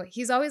 And so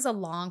he's always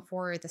along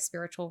for the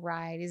spiritual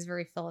ride. He's a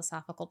very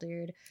philosophical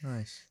dude.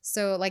 Nice.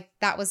 So like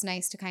that was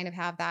nice to kind of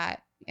have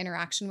that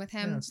interaction with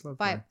him. Yeah, it's lovely.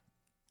 But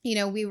you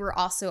know, we were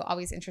also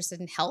always interested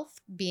in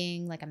health,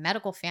 being like a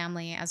medical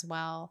family as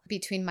well.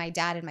 Between my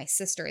dad and my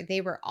sister,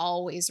 they were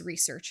always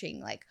researching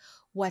like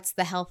what's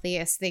the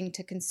healthiest thing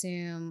to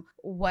consume,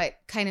 what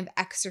kind of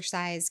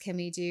exercise can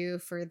we do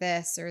for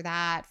this or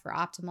that for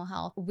optimal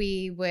health.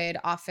 We would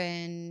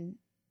often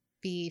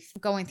be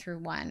going through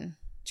one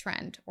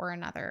trend or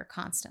another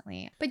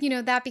constantly. But you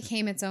know, that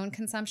became its own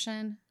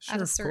consumption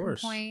at a certain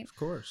point. Of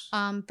course.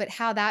 But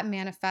how that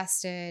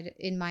manifested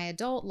in my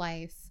adult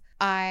life,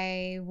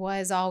 I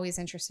was always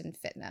interested in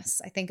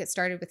fitness. I think it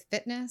started with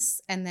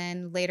fitness, and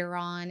then later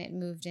on it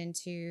moved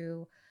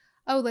into,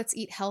 oh, let's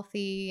eat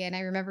healthy. And I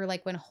remember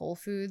like when Whole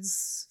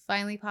Foods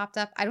finally popped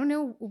up. I don't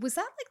know, was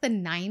that like the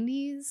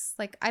 90s?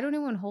 Like, I don't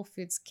know when Whole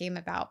Foods came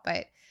about,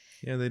 but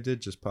yeah, they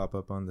did just pop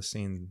up on the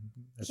scene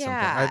at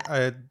Yeah. some point.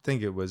 I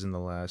think it was in the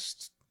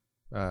last,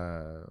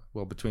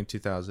 between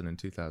 2000 and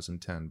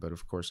 2010. But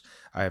of course,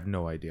 I have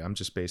no idea. I'm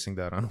just basing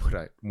that on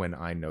when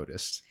I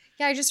noticed.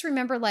 yeah, I just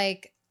remember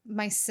like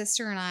my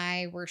sister and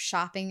I were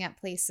shopping at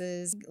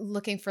places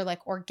looking for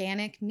like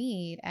organic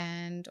meat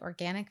and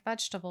organic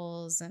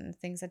vegetables and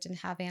things that didn't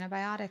have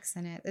antibiotics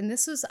in it. And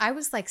I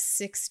was like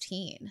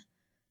 15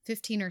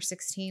 or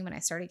 16 when I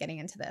started getting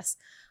into this.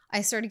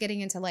 I started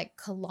getting into like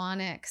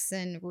colonics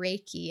and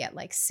Reiki at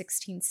like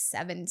 16,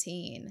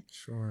 17.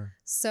 Sure.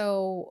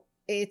 So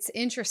it's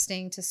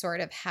interesting to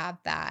sort of have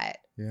that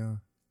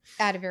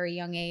at a very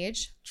young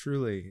age.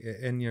 Truly.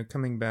 And, you know,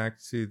 coming back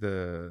to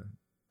the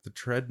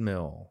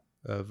treadmill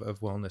of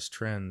wellness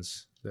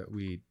trends that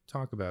we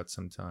talk about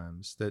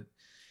sometimes, that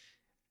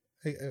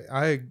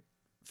I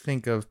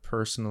think of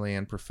personally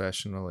and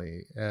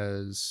professionally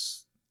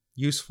as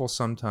useful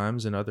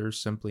sometimes and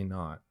others simply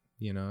not.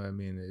 You know, I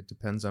mean, it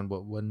depends on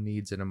what one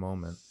needs in a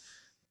moment.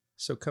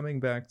 So coming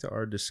back to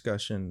our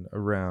discussion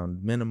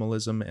around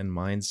minimalism and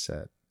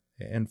mindset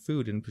and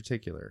food in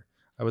particular,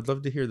 I would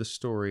love to hear the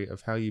story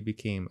of how you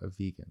became a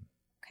vegan.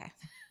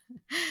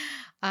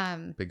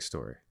 Okay. Big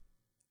story.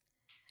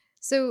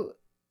 So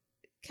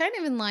kind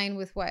of in line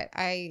with what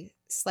I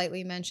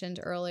slightly mentioned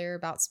earlier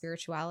about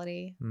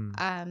spirituality.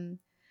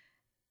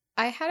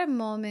 I had a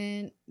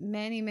moment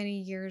many, many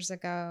years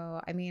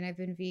ago. I mean, I've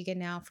been vegan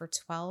now for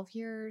 12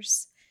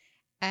 years,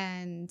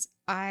 and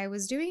I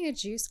was doing a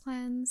juice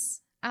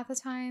cleanse at the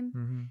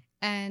time.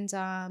 And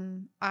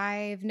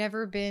I've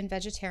never been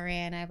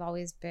vegetarian. I've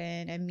always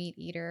been a meat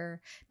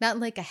eater, not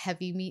like a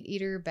heavy meat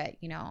eater, but,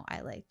 you know,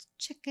 I liked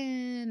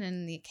chicken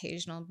and the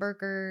occasional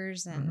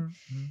burgers and,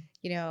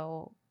 you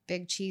know,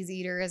 big cheese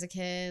eater as a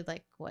kid.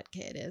 Like, what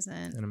kid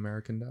isn't? An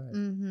American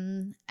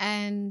diet.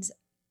 And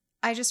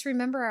I just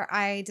remember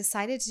I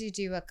decided to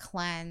do a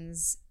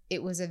cleanse.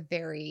 It was a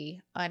very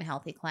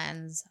unhealthy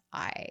cleanse.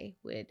 I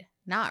would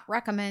not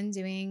recommend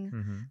doing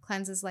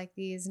cleanses like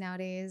these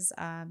nowadays.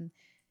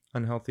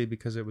 Unhealthy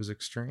because it was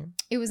extreme?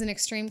 It was an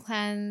extreme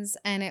cleanse,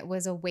 and it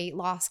was a weight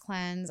loss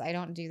cleanse. I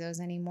don't do those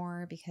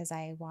anymore because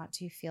I want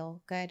to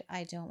feel good.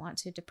 I don't want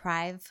to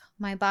deprive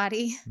my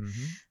body.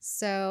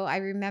 So I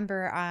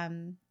remember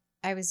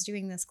I was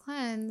doing this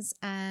cleanse,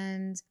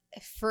 and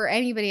for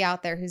anybody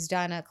out there who's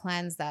done a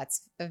cleanse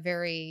that's a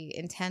very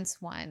intense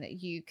one,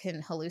 you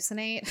can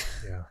hallucinate.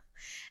 Yeah.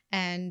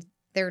 And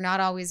they're not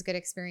always good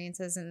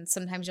experiences. And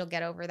sometimes you'll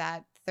get over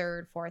that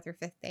third, fourth, or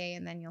fifth day,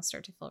 and then you'll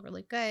start to feel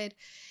really good.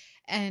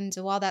 And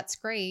while that's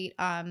great,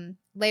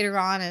 later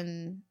on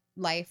in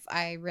life,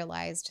 I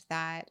realized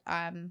that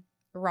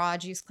raw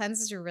juice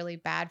cleanses are really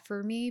bad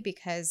for me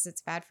because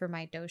it's bad for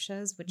my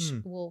doshas, which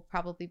will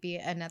probably be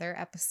another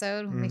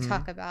episode when we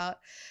talk about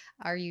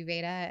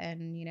Ayurveda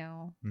and, you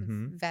know,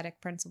 Vedic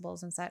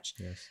principles and such.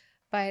 Yes.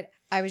 But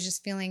I was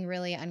just feeling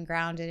really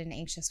ungrounded and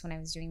anxious when I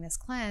was doing this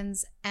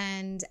cleanse.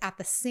 And at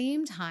the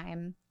same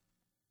time,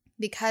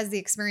 because the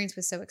experience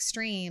was so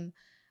extreme,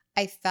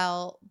 I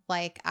felt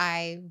like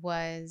I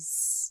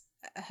was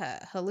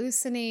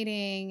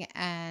hallucinating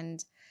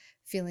and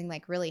feeling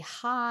like really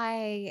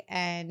high.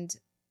 And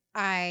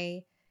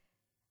I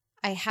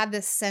had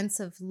this sense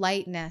of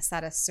lightness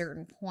at a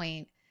certain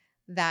point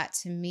that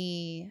to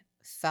me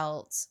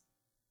felt,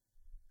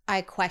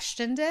 I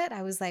questioned it.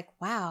 I was like,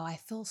 wow, I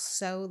feel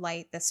so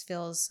light. This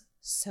feels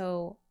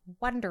so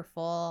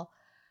wonderful.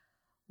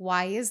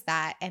 Why is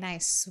that? And I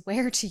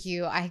swear to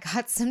you, I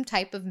got some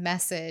type of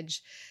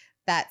message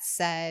that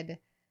said,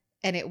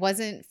 And it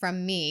wasn't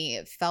from me.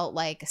 It felt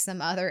like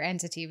some other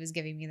entity was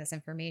giving me this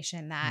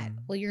information that,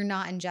 well, you're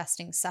not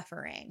ingesting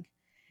suffering.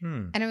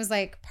 And I was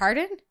like,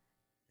 pardon?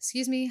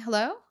 Excuse me?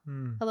 Hello?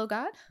 Hello,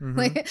 God?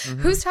 Like,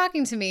 who's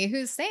talking to me?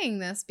 Who's saying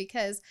this?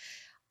 Because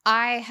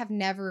I have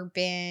never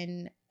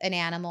been an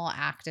animal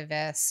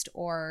activist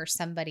or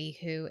somebody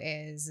who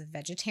is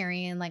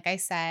vegetarian, like I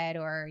said,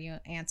 or,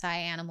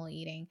 anti-animal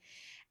eating.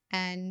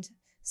 And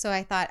so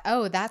I thought,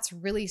 oh, that's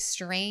really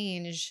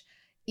strange.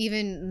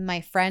 Even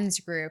my friends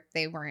group,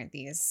 they weren't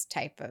these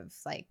type of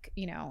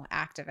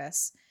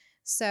activists.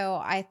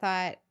 So I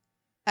thought,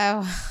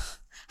 oh,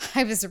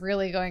 I was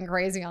really going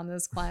crazy on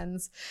this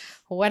cleanse.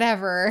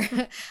 Whatever.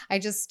 I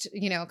just,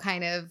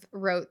 kind of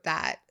wrote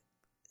that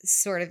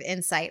sort of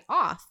insight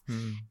off.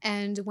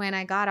 And when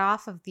I got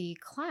off of the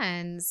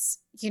cleanse,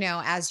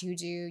 as you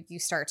do, you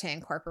start to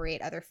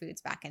incorporate other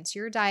foods back into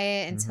your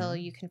diet until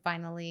you can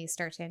finally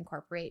start to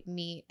incorporate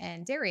meat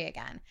and dairy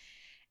again.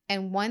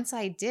 And once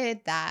I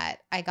did that,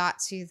 I got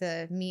to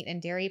the meat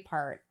and dairy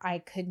part. I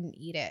couldn't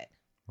eat it.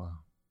 Wow.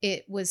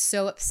 It was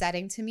so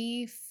upsetting to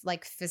me,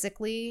 like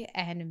physically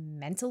and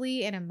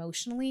mentally and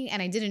emotionally.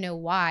 And I didn't know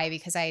why,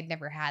 because I had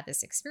never had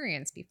this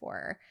experience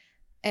before.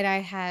 And I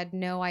had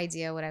no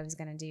idea what I was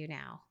going to do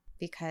now,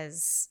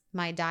 because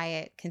my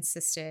diet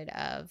consisted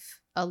of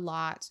a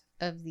lot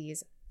of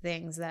these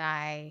things that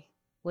I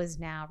was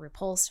now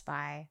repulsed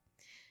by.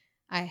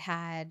 I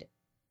had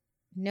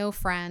no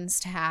friends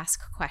to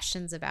ask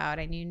questions about.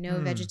 I knew no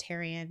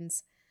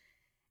vegetarians.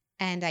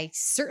 And I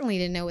certainly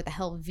didn't know what the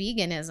hell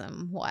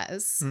veganism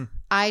was.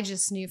 I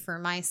just knew for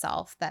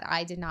myself that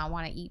I did not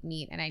want to eat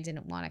meat and I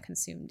didn't want to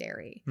consume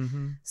dairy.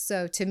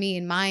 So to me,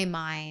 in my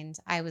mind,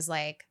 I was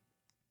like,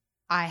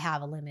 I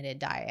have a limited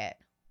diet.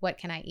 What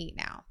can I eat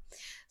now?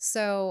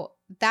 So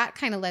that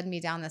kind of led me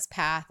down this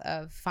path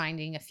of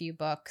finding a few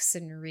books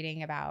and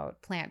reading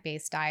about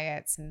plant-based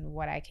diets and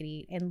what I could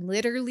eat. And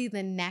literally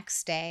the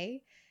next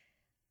day,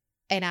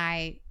 and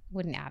I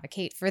wouldn't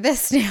advocate for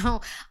this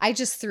now, I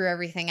just threw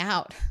everything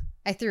out.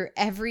 I threw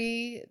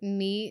every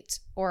meat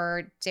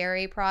or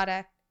dairy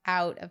product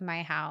out of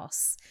my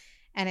house,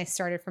 and I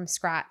started from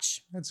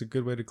scratch. That's a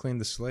good way to clean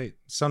the slate.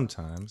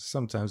 Sometimes,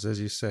 as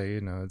you say,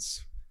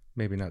 it's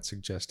maybe not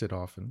suggested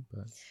often,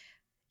 but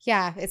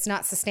yeah, it's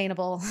not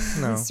sustainable.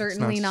 No,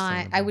 certainly it's not not.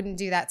 sustainable. I wouldn't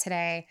do that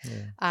today.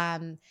 Yeah.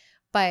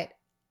 But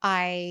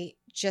I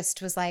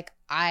just was like,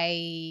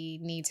 I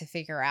need to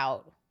figure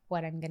out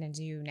what I'm going to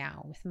do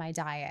now with my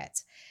diet.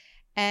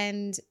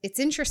 And it's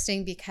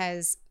interesting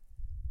because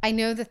I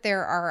know that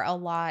there are a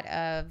lot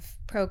of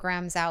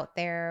programs out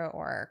there,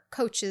 or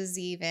coaches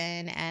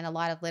even, and a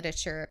lot of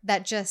literature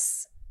that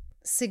just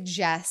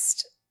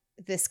suggest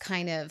this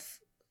kind of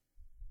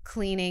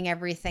cleaning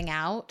everything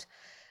out.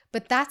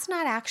 But that's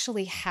not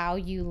actually how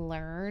you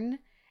learn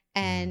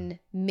and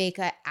make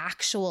an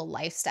actual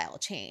lifestyle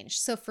change.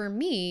 So for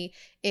me,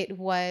 it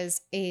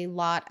was a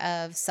lot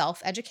of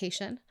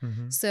self-education.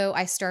 So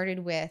I started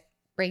with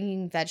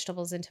bringing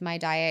vegetables into my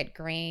diet,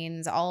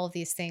 grains, all of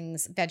these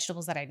things,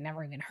 vegetables that I'd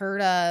never even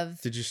heard of.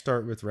 Did you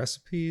start with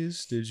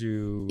recipes? Did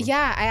you?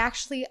 Yeah,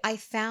 I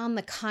found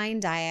The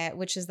Kind Diet,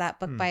 which is that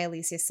book by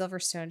Alicia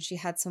Silverstone. She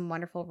had some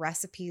wonderful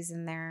recipes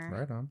in there.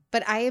 Right on.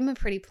 But I am a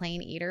pretty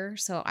plain eater.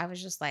 So I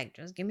was just like,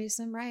 just give me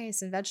some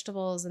rice and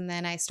vegetables. And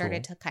then I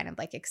started to kind of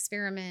like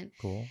experiment.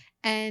 Cool.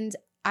 And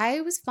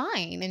I was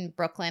fine in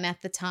Brooklyn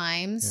at the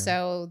time.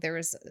 So there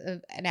was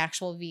an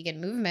actual vegan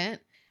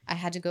movement. I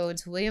had to go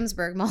into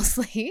Williamsburg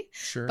mostly.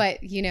 Sure. But,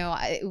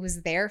 it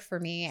was there for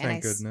me.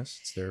 Thank goodness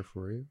it's there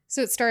for you.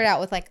 So it started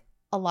out with like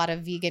a lot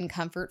of vegan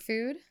comfort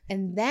food.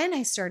 And then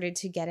I started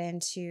to get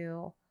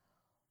into,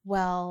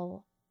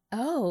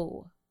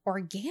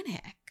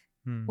 organic.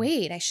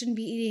 Wait, I shouldn't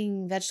be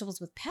eating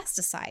vegetables with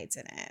pesticides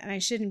in it. And I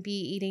shouldn't be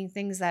eating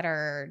things that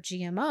are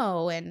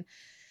GMO. And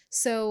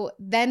so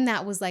then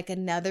that was like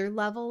another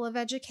level of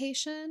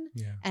education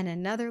and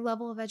another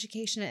level of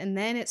education. And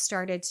then it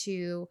started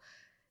to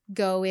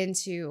go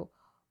into,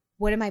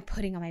 what am I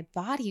putting on my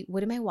body?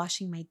 What am I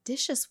washing my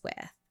dishes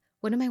with?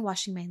 What am I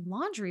washing my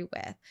laundry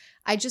with?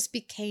 I just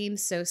became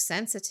so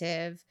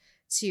sensitive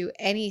to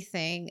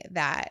anything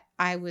that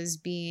I was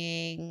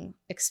being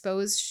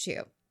exposed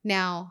to.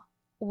 Now,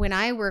 when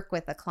I work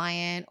with a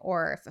client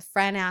or if a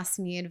friend asks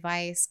me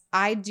advice,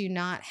 I do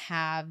not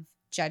have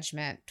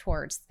judgment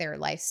towards their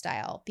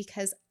lifestyle,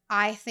 because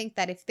I think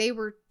that if they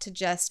were to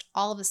just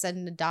all of a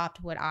sudden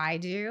adopt what I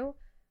do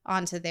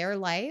onto their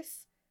life,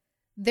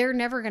 they're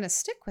never going to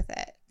stick with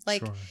it.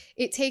 Like,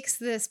 it takes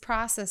this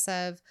process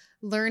of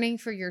learning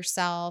for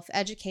yourself,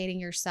 educating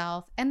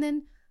yourself, and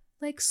then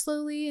like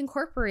slowly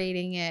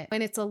incorporating it.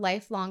 And it's a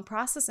lifelong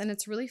process, and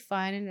it's really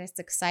fun and it's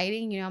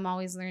exciting. I'm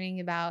always learning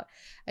about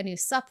a new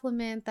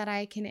supplement that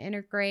I can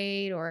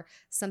integrate or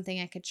something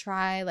I could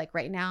try. Like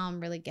right now, I'm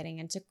really getting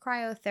into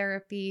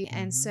cryotherapy.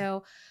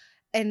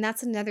 And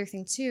that's another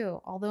thing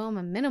too. Although I'm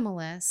a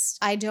minimalist,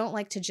 I don't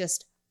like to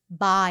just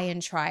buy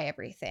and try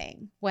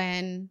everything.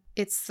 When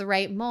it's the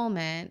right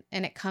moment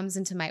and it comes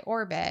into my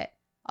orbit,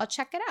 I'll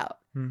check it out.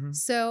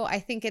 So I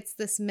think it's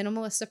this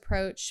minimalist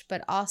approach,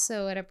 but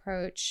also an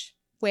approach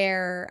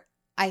where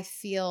I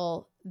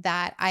feel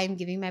that I'm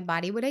giving my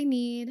body what I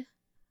need.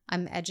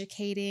 I'm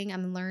educating,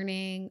 I'm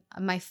learning.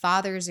 My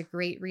father is a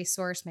great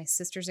resource. My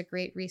sister's a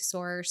great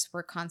resource.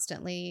 We're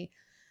constantly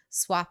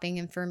swapping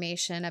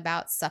information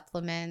about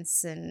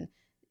supplements and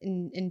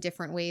in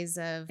different ways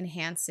of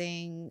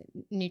enhancing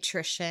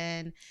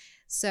nutrition.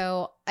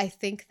 So I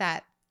think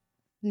that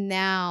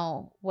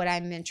now what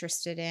I'm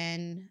interested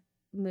in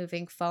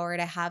moving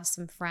forward, I have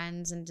some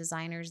friends and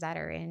designers that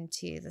are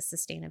into the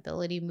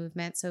sustainability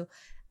movement. So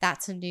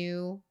that's a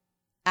new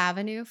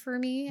avenue for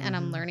me, and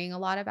I'm learning a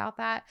lot about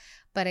that.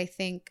 But I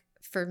think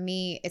for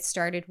me, it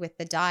started with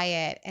the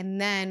diet. And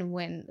then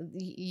when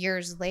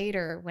years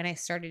later, when I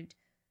started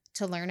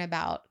to learn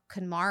about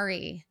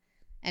KonMari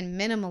and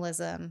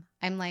minimalism,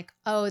 I'm like,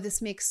 oh,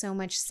 this makes so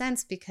much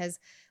sense, because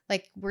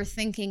like we're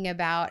thinking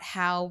about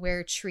how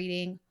we're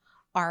treating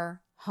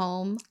our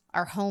home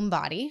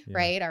body,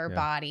 right? Our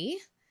body.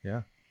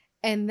 Yeah.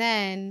 And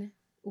then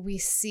we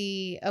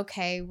see,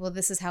 okay, well,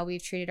 this is how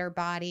we've treated our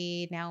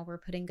body. Now we're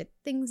putting good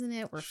things in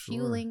it. We're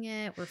fueling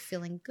it. We're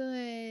feeling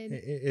good.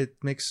 It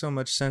makes so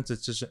much sense.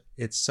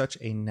 It's such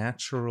a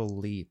natural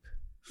leap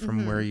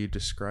from where you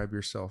describe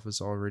yourself as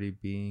already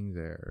being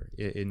there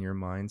in your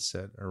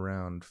mindset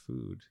around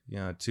food,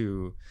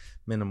 to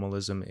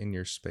minimalism in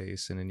your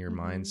space and in your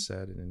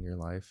mindset and in your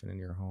life and in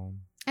your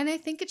home. And I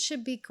think it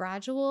should be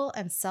gradual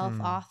and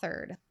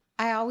self-authored.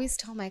 I always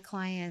tell my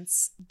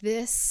clients,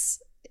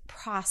 this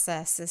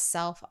process is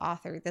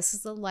self-authored. This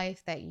is the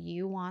life that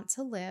you want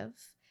to live,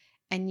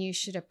 and you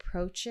should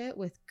approach it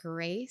with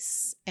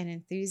grace and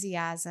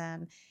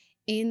enthusiasm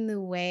in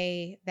the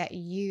way that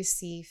you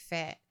see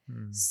fit.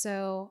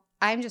 So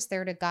I'm just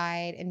there to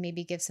guide and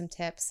maybe give some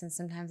tips, and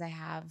sometimes I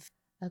have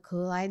a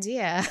cool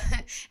idea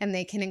and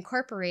they can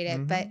incorporate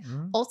it. But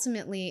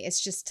ultimately,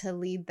 it's just to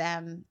lead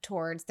them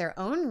towards their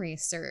own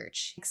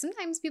research.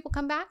 Sometimes people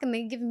come back and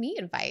they give me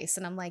advice,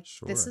 and I'm like,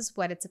 this is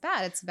what it's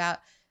about. It's about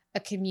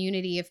a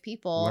community of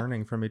people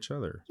learning from each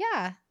other.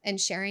 Yeah. And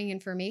sharing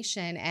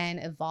information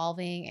and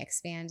evolving,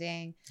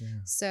 expanding. Yeah.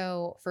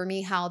 So for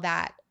me, how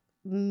that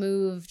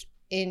moved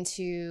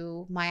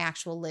into my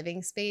actual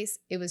living space,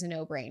 it was a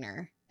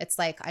no-brainer. It's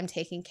like, I'm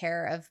taking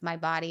care of my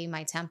body,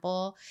 my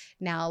temple.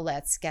 Now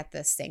let's get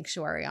this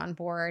sanctuary on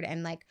board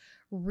and like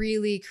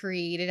really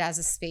create it as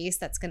a space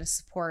that's going to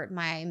support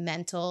my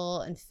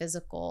mental and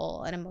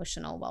physical and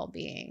emotional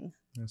well-being.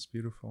 That's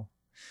beautiful.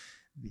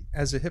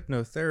 As a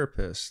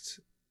hypnotherapist,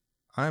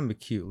 I'm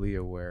acutely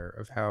aware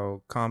of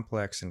how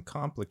complex and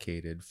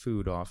complicated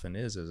food often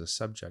is as a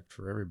subject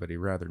for everybody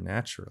rather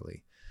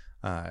naturally.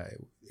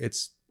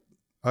 It's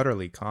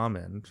utterly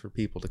common for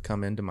people to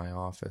come into my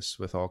office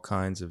with all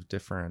kinds of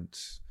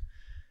different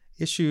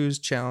issues,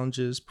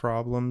 challenges,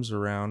 problems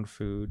around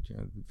food,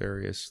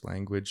 various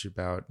language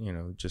about,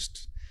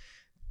 just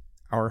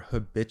our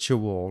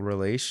habitual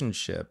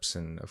relationships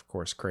and, of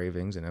course,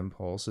 cravings and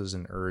impulses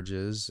and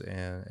urges.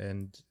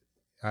 And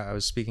I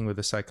was speaking with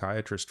a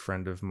psychiatrist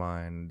friend of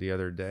mine the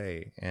other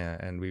day,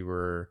 and we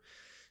were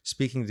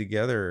speaking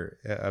together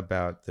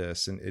about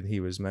this, and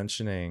he was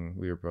mentioning,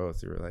 we were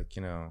like,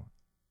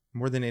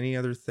 more than any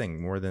other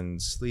thing, more than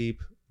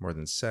sleep, more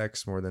than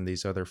sex, more than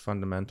these other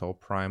fundamental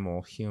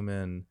primal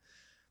human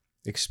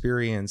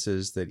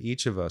experiences that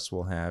each of us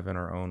will have in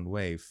our own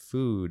way,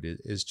 food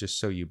is just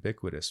so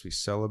ubiquitous. We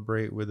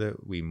celebrate with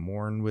it, we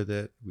mourn with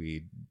it,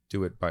 we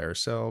do it by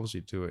ourselves, we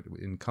do it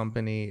in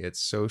company.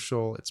 It's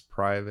social, it's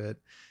private,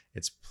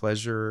 it's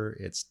pleasure,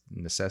 it's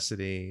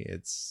necessity.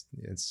 It's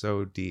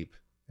so deep,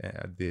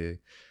 the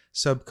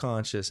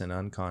subconscious and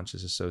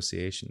unconscious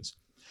associations.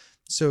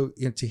 So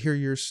to hear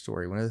your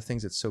story, one of the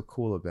things that's so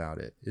cool about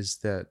it is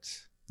that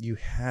you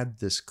had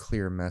this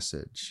clear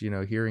message,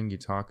 hearing you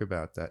talk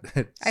about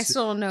that. I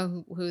still don't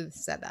know who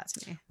said that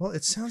to me. Well,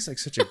 it sounds like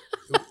such a...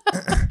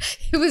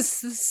 It was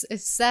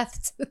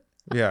Seth.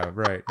 Yeah,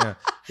 right.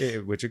 Yeah,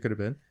 which it could have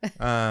been.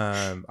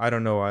 I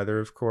don't know either,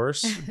 of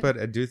course, but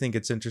I do think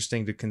it's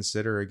interesting to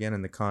consider, again,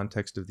 in the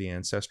context of the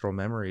ancestral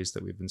memories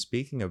that we've been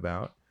speaking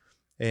about,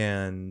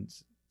 and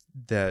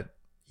that,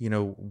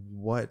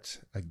 what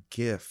a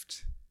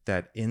gift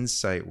that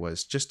insight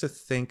was, just to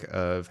think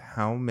of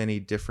how many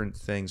different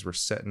things were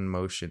set in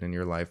motion in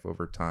your life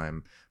over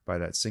time by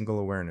that single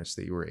awareness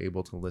that you were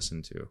able to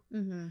listen to.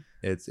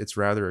 It's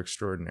rather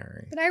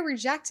extraordinary. But I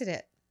rejected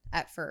it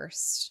at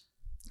first.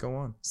 Go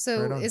on.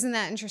 So right on. Isn't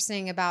that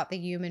interesting about the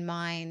human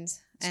mind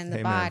and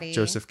the body?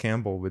 Joseph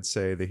Campbell would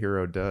say the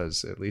hero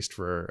does, at least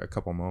for a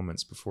couple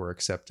moments before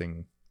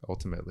accepting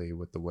ultimately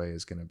what the way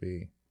is going to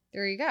be.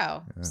 There you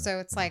go. Yeah. So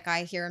it's like,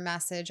 I hear a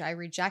message, I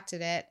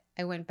rejected it.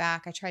 I went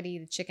back, I tried to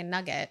eat a chicken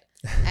nugget,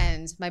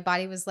 and my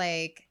body was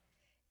like,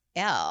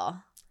 ew,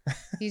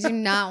 you do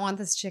not want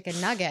this chicken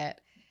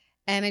nugget.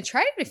 And I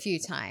tried it a few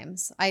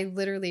times. I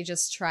literally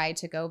just tried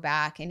to go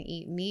back and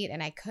eat meat,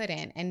 and I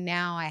couldn't. And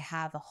now I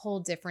have a whole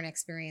different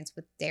experience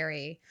with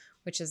dairy,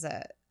 which is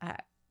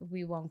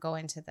we won't go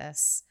into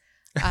this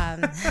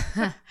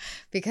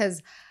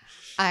because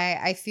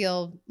I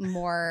feel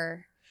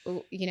more,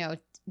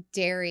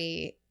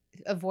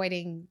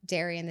 avoiding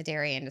dairy in the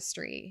dairy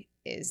industry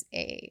is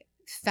a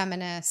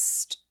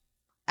feminist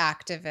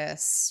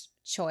activist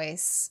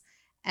choice.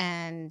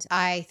 And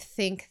I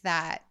think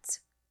that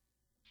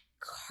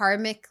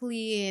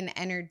karmically and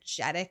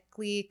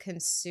energetically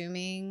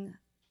consuming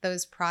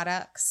those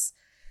products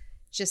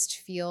just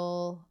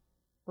feel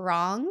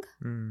wrong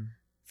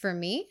for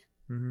me.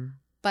 Mm-hmm.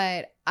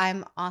 But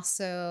I'm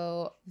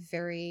also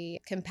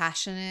very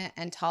compassionate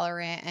and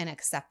tolerant and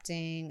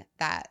accepting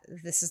that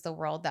this is the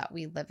world that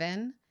we live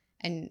in,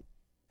 and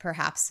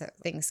perhaps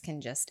things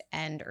can just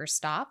end or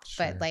stop.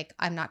 Sure. But like,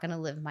 I'm not going to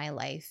live my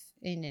life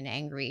in an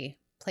angry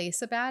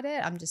place about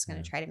it. I'm just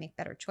going to try to make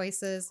better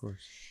choices.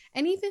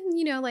 And even,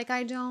 you know, like,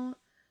 I don't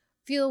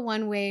feel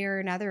one way or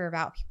another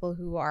about people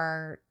who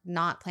are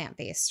not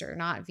plant-based or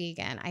not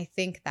vegan. I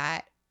think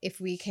that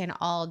if we can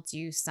all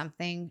do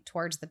something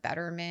towards the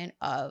betterment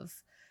of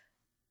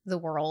the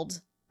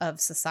world,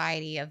 of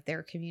society, of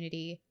their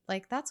community,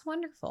 like, that's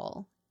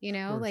wonderful. You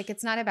know, like,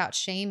 it's not about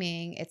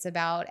shaming, it's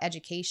about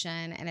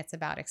education and it's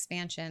about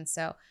expansion.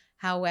 So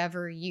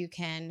however you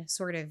can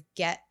sort of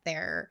get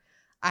there,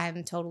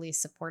 I'm totally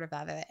supportive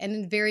of it,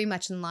 and very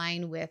much in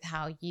line with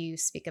how you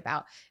speak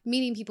about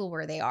meeting people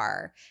where they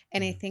are.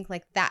 And I think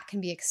like that can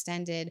be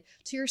extended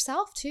to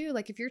yourself too.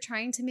 Like, if you're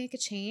trying to make a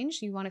change,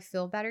 you want to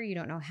feel better, you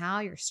don't know how,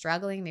 you're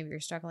struggling, maybe you're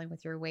struggling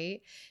with your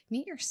weight,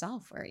 meet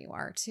yourself where you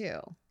are too.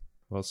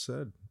 Well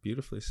said.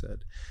 Beautifully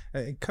said.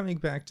 Coming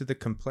back to the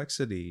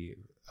complexity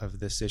of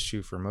this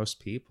issue for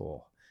most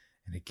people.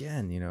 And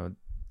again, you know,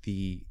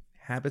 the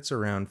habits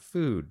around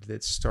food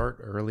that start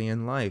early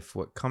in life,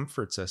 what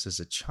comforts us as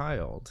a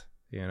child,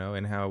 you know,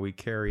 and how we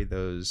carry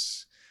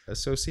those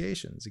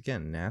associations,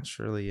 again,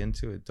 naturally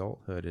into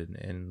adulthood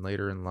and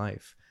later in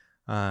life.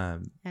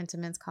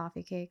 Entenmann's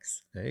coffee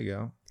cakes. There you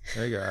go.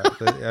 There you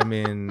go. I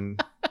mean,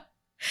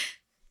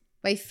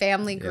 my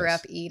family grew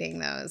up eating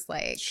those.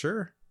 Like,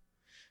 sure.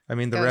 I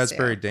mean, the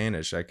raspberry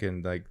Danish, I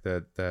can like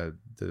the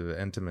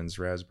Entenmann's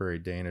raspberry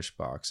Danish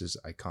box is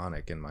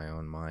iconic in my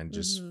own mind,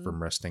 just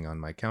from resting on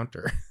my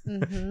counter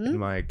in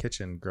my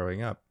kitchen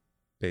growing up,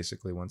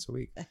 basically once a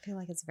week. I feel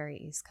like it's very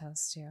East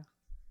Coast too.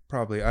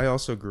 Probably. I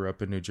also grew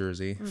up in New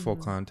Jersey. Full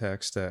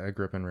context. I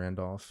grew up in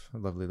Randolph, a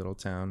lovely little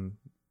town,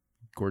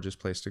 gorgeous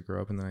place to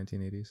grow up in the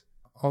 1980s.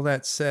 All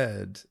that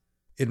said,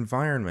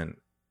 environment.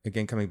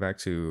 Again, coming back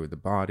to the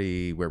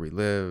body, where we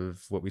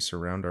live, what we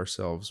surround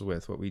ourselves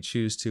with, what we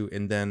choose to,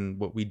 and then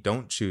what we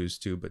don't choose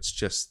to, but it's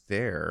just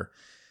there.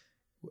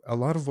 A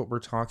lot of what we're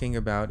talking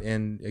about,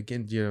 and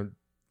again, you know,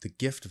 the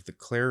gift of the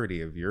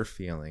clarity of your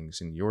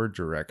feelings and your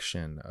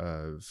direction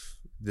of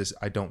this,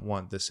 I don't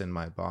want this in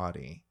my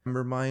body. I'm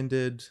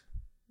reminded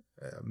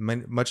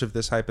much of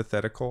this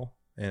hypothetical,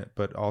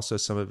 but also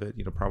some of it,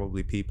 you know,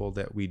 probably people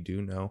that we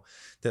do know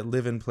that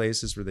live in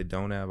places where they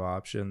don't have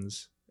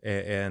options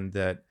and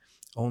that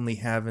only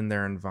have in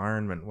their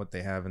environment what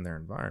they have in their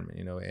environment,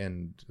 you know.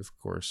 And of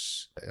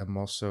course, I'm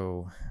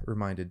also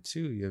reminded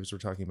too, as we're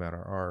talking about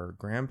our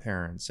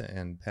grandparents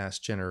and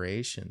past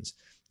generations,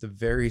 the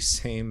very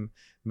same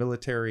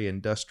military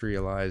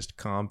industrialized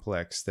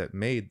complex that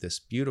made this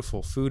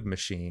beautiful food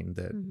machine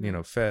that, you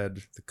know,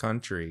 fed the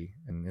country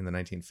in the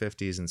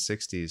 1950s and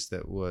 60s,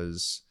 that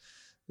was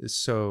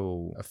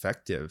so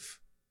effective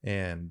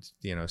and,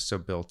 you know, so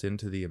built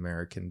into the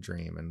American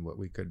dream and what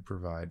we could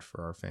provide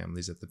for our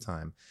families at the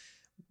time,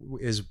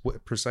 is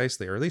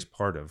precisely, or at least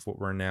part of what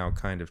we're now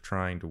kind of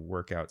trying to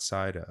work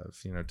outside of,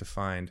 you know, to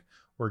find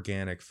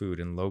organic food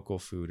and local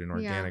food and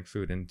organic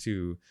food, and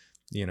to,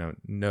 you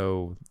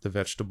know the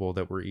vegetable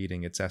that we're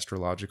eating, its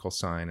astrological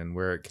sign and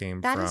where it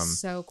came from. That is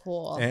so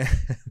cool. And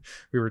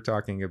we were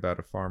talking about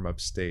a farm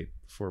upstate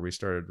before we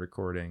started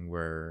recording,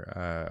 where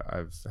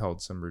I've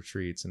held some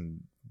retreats, and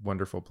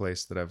wonderful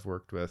place that I've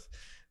worked with,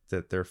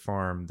 that their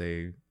farm,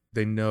 they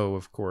know,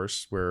 of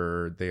course,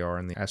 where they are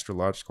in the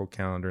astrological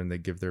calendar, and they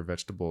give their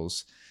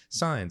vegetables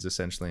signs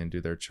essentially and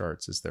do their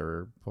charts as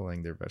they're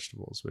pulling their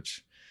vegetables,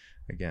 which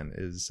again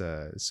is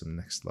some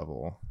next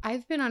level.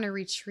 I've been on a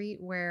retreat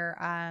where,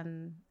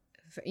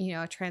 you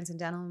know, a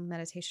transcendental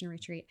meditation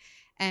retreat,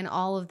 and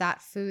all of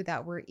that food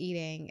that we're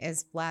eating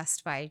is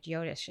blessed by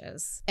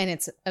Jyotishes, and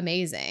it's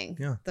amazing.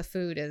 Yeah. The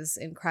food is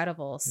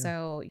incredible. Yeah.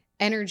 So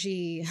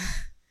energy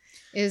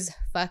is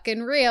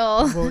fucking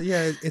real. Well,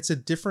 yeah, it's a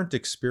different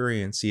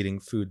experience eating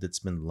food that's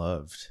been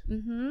loved.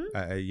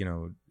 You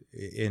know,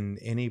 in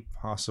any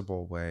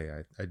possible way.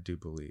 I do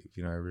believe,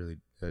 you know, I really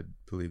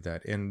believe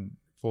that. In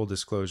full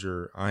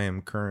disclosure, I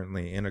am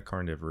currently in a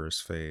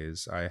carnivorous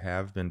phase. I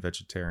have been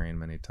vegetarian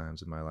many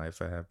times in my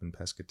life. I have been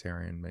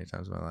pescatarian many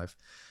times in my life.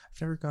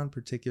 I've never gone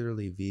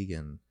particularly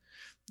vegan.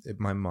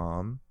 My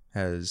mom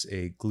has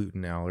a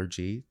gluten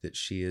allergy that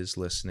she is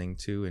listening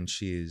to, and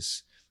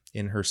she's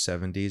in her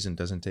 70s and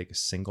doesn't take a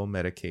single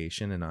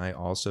medication. And I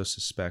also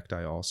suspect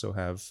I also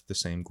have the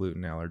same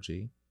gluten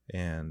allergy.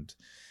 And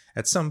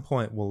at some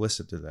point we'll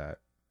listen to that.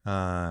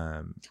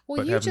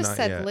 Well, you just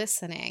said yet.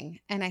 Listening.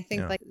 And I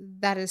think like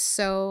that is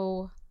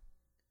so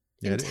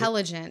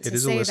intelligent to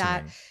say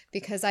that,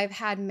 because I've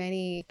had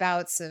many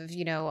bouts of,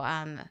 you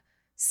know,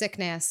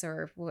 sickness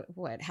or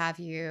what have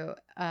you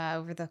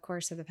over the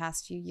course of the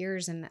past few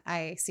years. And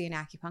I see an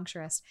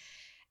acupuncturist,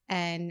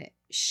 And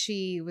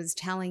she was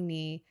telling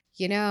me,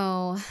 you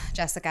know,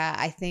 Jessica,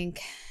 I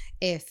think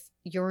if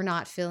you're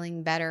not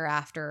feeling better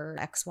after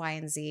X, Y,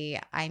 and Z,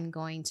 I'm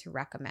going to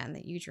recommend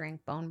that you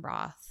drink bone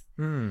broth.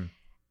 Mm.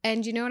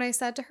 And you know what I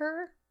said to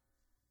her?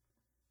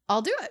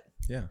 I'll do it.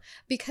 Yeah.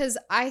 Because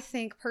I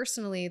think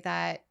personally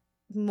that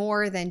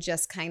more than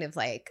just kind of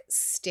like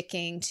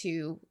sticking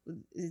to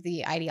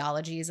the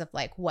ideologies of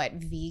like what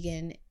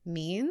vegan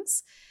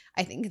means,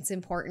 I think it's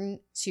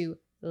important to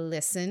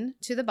listen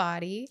to the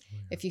body. Yeah.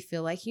 If you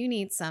feel like you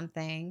need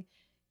something,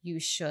 you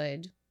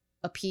should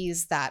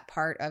appease that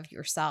part of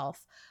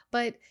yourself.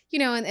 But, you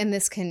know, and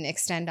this can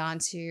extend on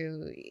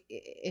to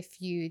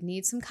if you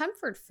need some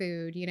comfort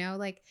food, you know,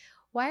 like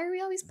why are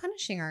we always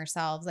punishing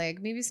ourselves?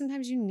 Like maybe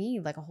sometimes you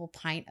need like a whole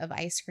pint of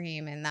ice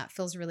cream and that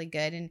feels really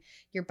good and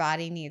your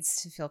body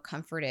needs to feel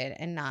comforted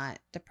and not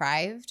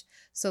deprived.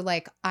 So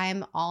like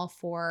I'm all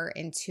for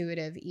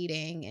intuitive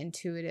eating,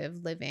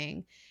 intuitive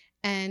living.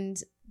 And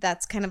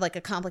that's kind of like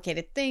a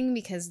complicated thing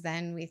because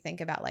then we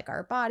think about like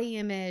our body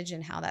image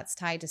and how that's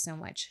tied to so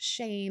much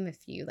shame if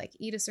you like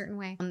eat a certain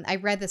way. I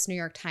read this New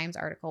York Times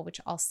article,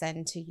 which I'll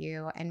send to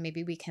you, and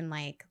maybe we can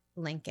like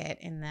link it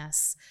in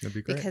this. That'd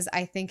be great. Because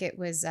I think it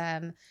was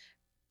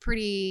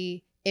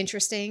pretty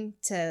interesting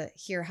to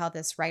hear how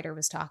this writer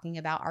was talking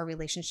about our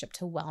relationship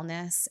to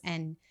wellness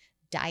and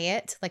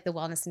diet, like the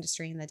wellness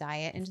industry and the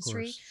diet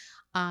industry.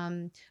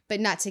 But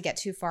not to get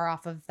too far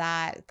off of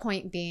that.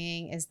 Point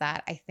being is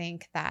that I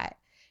think that,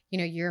 you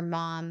know, your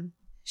mom,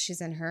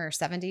 she's in her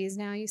 70s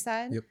now, you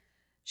said? Yep.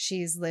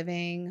 She's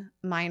living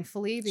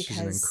mindfully because she's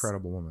an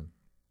incredible woman.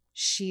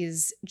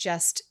 She's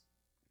just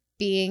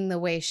being the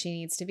way she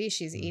needs to be.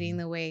 She's eating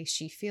the way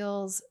she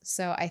feels.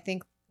 So I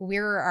think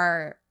we're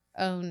our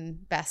own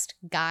best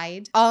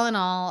guide. All in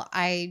all,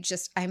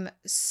 I'm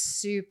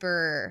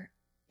super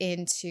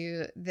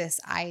into this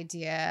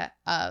idea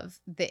of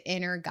the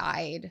inner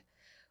guide,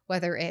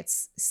 whether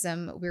it's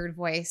some weird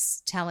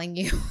voice telling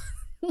you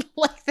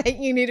like that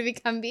you need to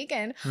become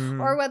vegan,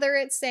 or whether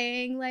it's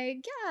saying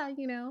like, yeah,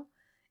 you know,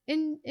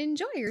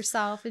 enjoy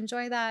yourself,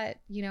 enjoy that,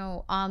 you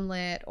know,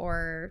 omelet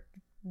or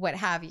what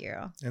have you.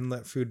 And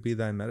let food be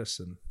thy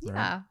medicine. Right?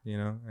 Yeah. You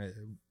know,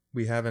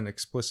 we haven't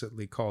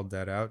explicitly called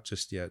that out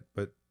just yet,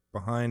 but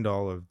behind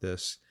all of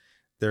this,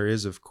 there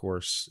is, of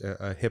course,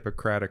 a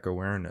Hippocratic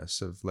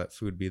awareness of let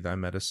food be thy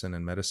medicine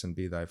and medicine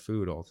be thy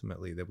food,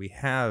 ultimately, that we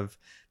have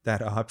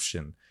that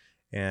option.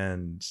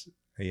 And,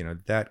 you know,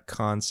 that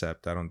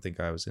concept, I don't think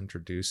I was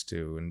introduced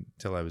to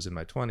until I was in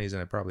my 20s,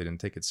 and I probably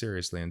didn't take it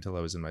seriously until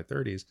I was in my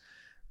 30s.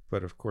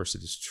 But of course,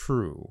 it is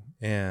true.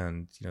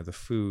 And, you know, the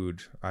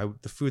food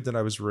that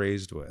I was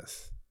raised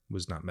with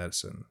was not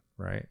medicine,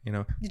 right? You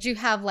know, did you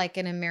have like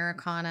an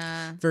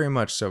Americana? Very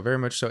much so.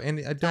 And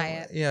I don't,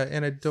 diet? Yeah.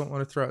 And I don't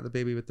want to throw out the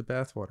baby with the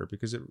bathwater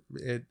because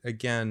it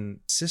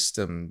again,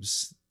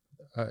 systems,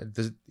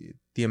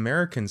 the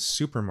American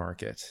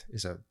supermarket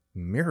is a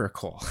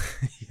miracle,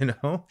 you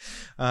know,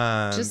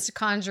 just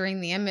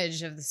conjuring the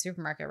image of the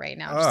supermarket right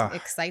now just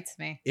excites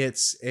me.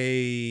 It's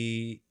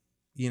you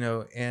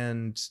know,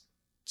 and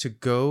to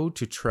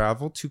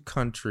travel to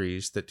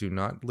countries that do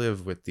not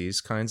live with these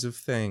kinds of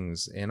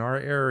things in our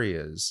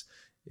areas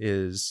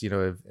is, you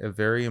know, a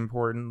very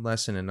important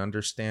lesson in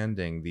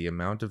understanding the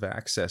amount of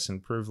access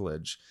and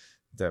privilege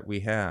that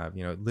we have.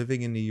 You know,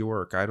 living in New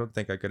York, I don't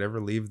think I could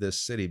ever leave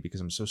this city because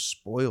I'm so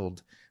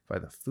spoiled by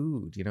the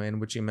food, you know,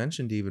 and what you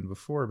mentioned even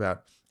before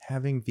about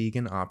having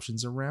vegan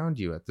options around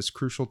you at this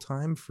crucial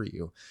time for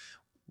you.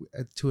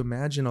 To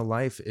imagine a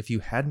life if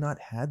you had not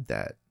had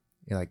that,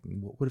 you know, like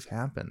what would have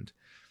happened?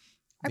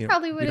 I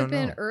probably would have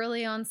been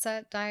early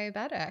onset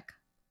diabetic.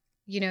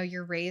 You know,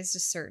 you're raised a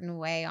certain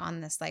way on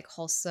this like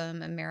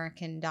wholesome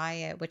American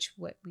diet, which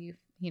what we,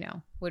 you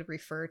know, would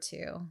refer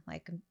to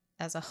like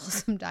as a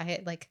wholesome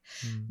diet, like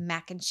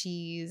mac and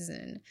cheese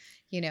and,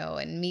 you know,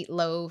 and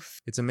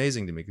meatloaf. It's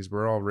amazing to me because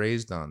we're all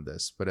raised on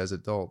this, but as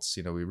adults,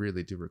 you know, we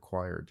really do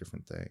require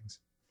different things.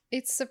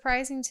 It's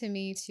surprising to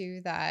me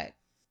too that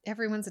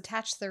everyone's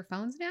attached to their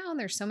phones now and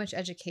there's so much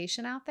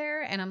education out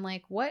there. And I'm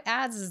like, what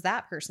ads is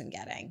that person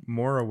getting?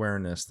 More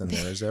awareness than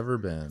there has ever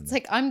been. It's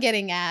like, I'm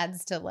getting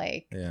ads to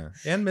like, yeah.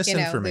 And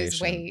misinformation. You know,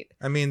 lose weight.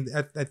 I mean,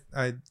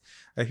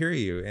 I hear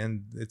you.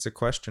 And it's a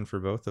question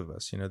for both of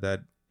us, you know,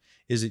 that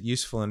is it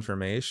useful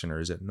information or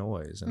is it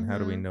noise? And how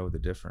do we know the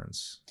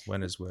difference?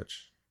 When is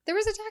which? There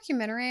was a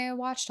documentary I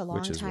watched a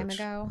long time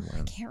ago.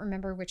 I can't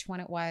remember which one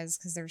it was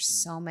because there's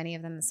so many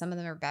of them. Some of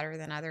them are better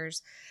than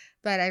others.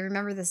 But I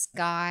remember this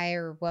guy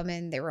or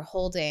woman, they were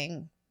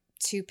holding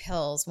two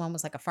pills. One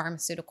was like a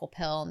pharmaceutical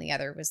pill and the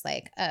other was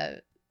like a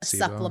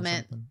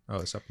supplement. Oh,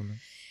 a supplement.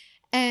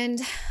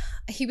 And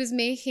he was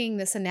making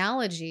this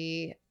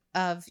analogy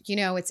of, you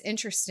know, it's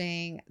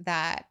interesting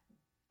that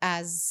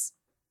as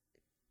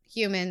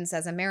humans,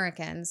 as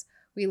Americans,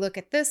 we look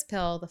at this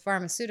pill, the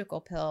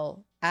pharmaceutical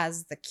pill,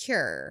 as the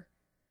cure.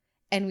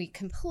 And we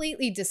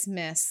completely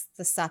dismiss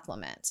the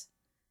supplement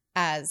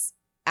as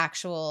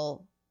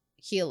actual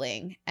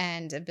healing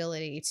and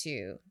ability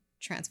to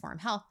transform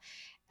health.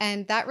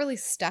 And that really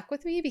stuck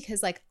with me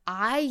because like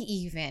I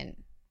even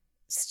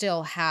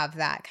still have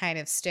that kind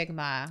of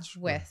stigma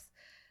Sure. with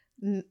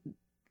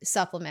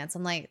supplements.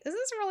 I'm like, is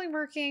this really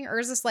working, or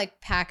is this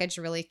like packaged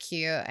really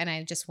cute and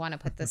I just want to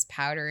put this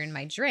powder in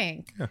my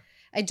drink? Yeah.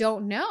 I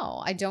don't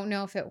know. I don't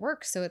know if it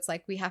works. So it's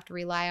like we have to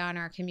rely on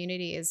our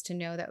communities to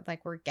know that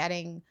like we're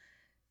getting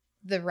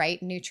the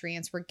right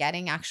nutrients, we're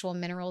getting actual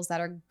minerals that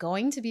are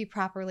going to be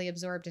properly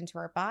absorbed into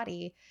our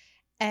body.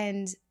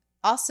 And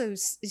also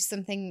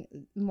something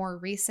more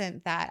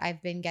recent that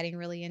I've been getting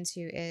really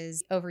into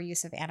is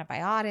overuse of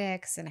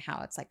antibiotics and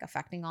how it's like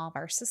affecting all of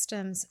our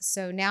systems.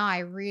 So now I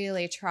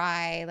really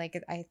try,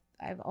 like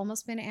I've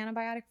almost been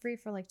antibiotic free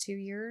for like 2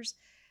 years,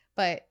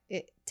 but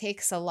it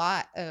takes a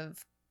lot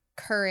of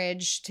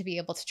courage to be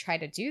able to try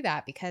to do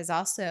that, because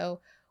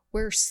also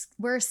we're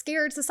a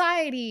scared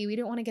society. We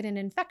don't want to get an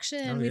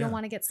infection. We don't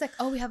want to get sick.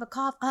 Oh, we have a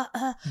cough.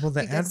 Well,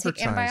 the we just take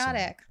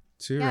antibiotic.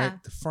 Too, Yeah.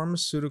 right? The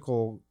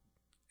pharmaceutical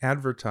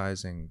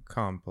advertising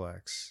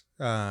complex.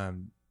 There's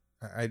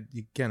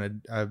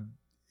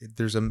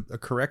a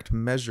correct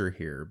measure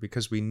here,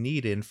 because we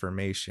need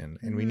information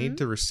and we need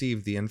to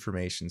receive the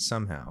information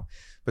somehow.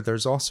 But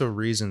there's also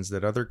reasons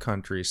that other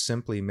countries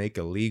simply make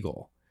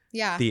illegal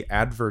the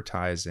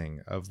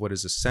advertising of what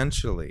is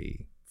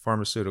essentially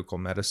pharmaceutical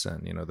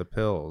medicine, the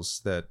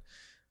pills that,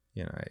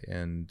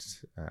 and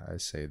I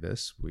say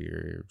this, we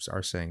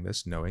are saying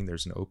this knowing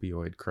there's an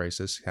opioid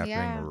crisis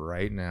happening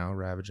right now,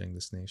 ravaging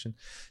this nation.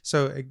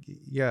 So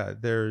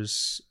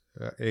there's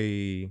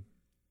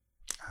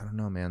I don't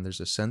know, man,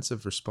 there's a sense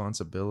of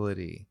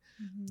responsibility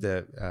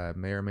that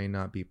may or may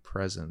not be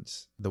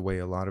present the way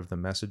a lot of the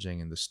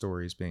messaging and the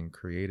stories being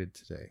created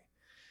today.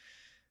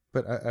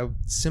 But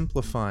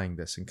simplifying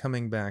this and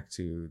coming back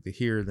to the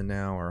here, the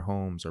now, our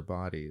homes, our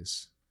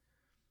bodies,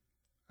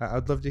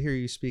 I'd love to hear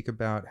you speak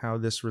about how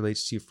this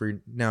relates to you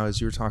for now,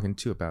 as you were talking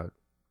too about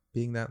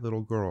being that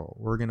little girl,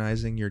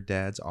 organizing your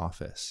dad's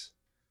office.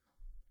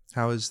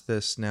 How is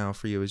this now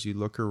for you as you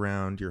look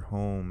around your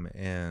home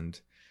and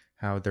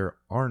how there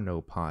are no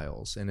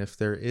piles? And if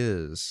there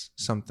is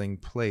something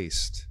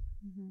placed,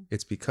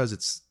 it's because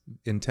it's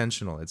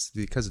intentional. It's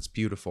because it's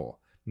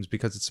beautiful. It's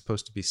because it's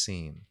supposed to be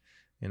seen.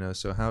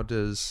 So how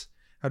does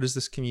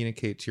this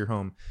communicate to your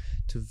home,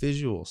 to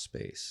visual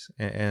space?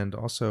 And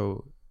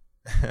also,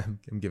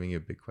 I'm giving you a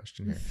big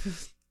question here,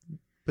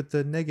 but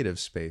the negative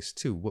space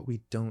too, what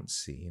we don't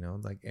see,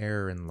 like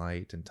air and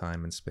light and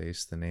time and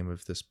space, the name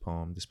of this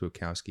poem, this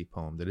Bukowski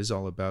poem, that is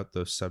all about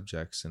those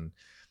subjects and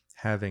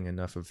having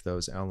enough of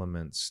those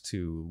elements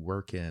to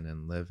work in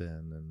and live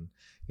in, and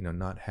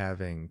not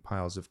having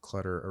piles of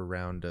clutter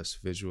around us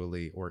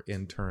visually or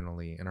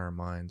internally in our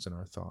minds and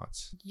our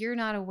thoughts. You're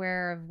not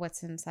aware of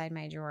what's inside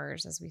my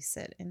drawers as we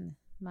sit in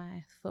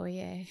my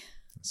foyer.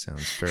 That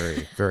sounds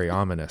very, very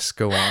ominous.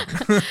 Go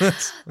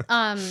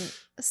on.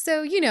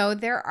 So,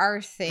 there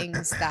are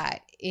things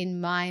that in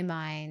my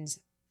mind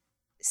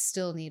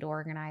still need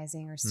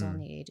organizing or still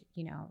need,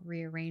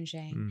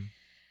 rearranging.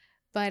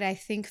 But I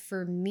think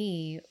for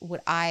me,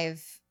 what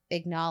I've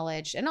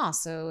acknowledged, and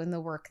also in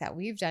the work that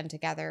we've done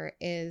together,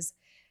 is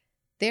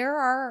there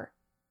are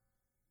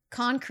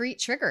concrete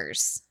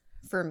triggers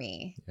for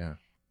me. Yeah.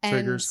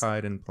 Triggers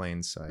hide in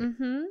plain sight.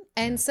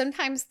 And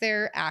sometimes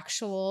they're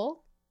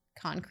actual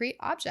concrete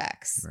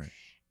objects. Right.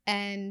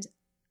 And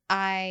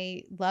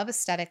I love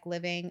aesthetic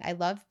living. I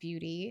love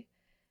beauty.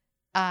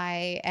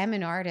 I am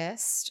an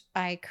artist.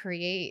 I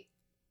create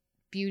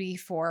beauty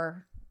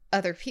for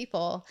other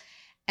people.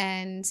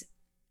 And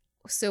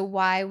so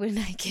why wouldn't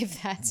I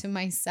give that to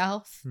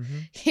myself?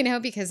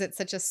 Because it's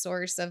such a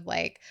source of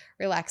like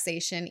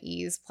relaxation,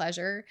 ease,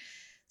 pleasure.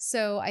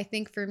 So I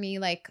think for me,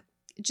 like,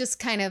 just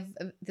kind of,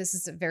 this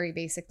is a very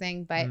basic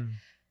thing, but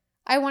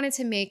I wanted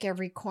to make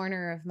every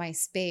corner of my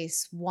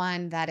space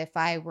one that if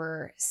I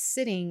were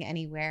sitting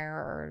anywhere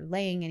or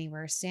laying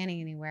anywhere,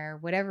 standing anywhere,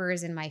 whatever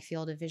is in my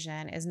field of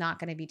vision is not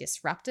going to be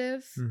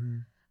disruptive,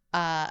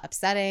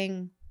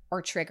 upsetting,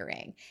 or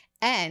triggering.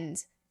 And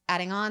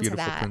adding on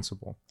Beautiful to that,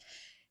 principle.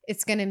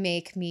 It's going to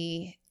make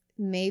me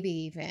maybe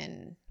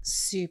even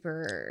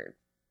super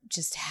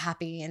just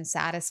happy and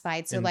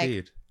satisfied. So Indeed.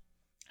 like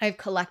I've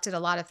collected a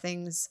lot of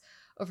things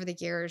over the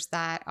years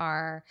that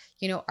are,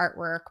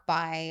 artwork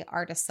by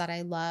artists that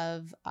I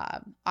love,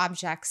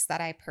 objects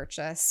that I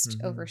purchased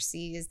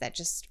overseas that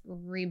just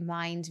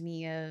remind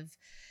me of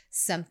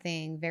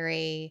something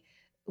very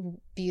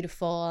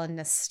beautiful and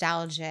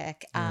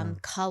nostalgic,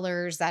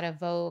 colors that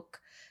evoke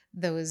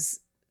those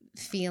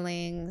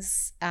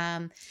feelings.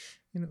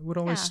 What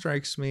always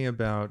strikes me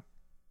about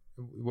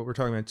what we're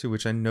talking about too,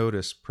 which I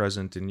notice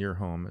present in your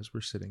home as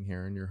we're sitting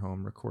here in your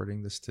home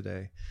recording this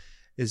today,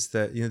 is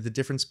that, the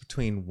difference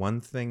between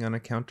one thing on a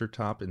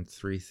countertop and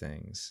three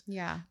things.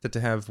 Yeah. That to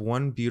have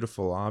one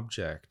beautiful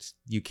object,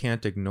 you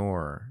can't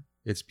ignore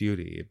its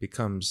beauty. It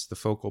becomes the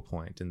focal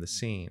point in the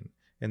scene.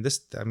 And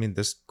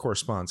this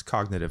corresponds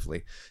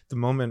cognitively. The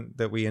moment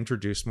that we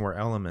introduce more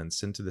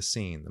elements into the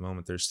scene, the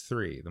moment there's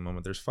 3, the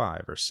moment there's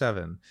 5 or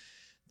 7,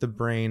 the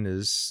brain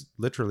is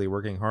literally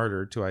working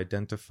harder to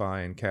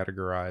identify and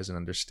categorize and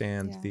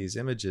understand Yeah. these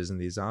images and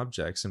these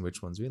objects and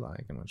which ones we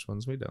like and which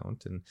ones we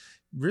don't. And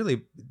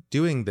really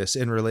doing this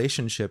in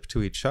relationship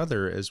to each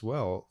other as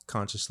well,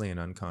 consciously and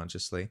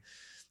unconsciously.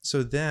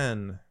 So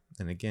then,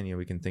 and again,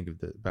 we can think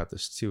about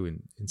this too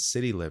in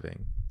city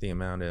living, the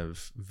amount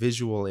of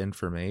visual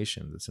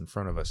information that's in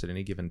front of us at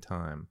any given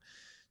time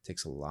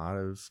takes a lot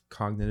of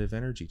cognitive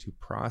energy to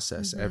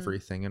process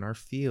everything in our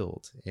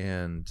field.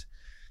 And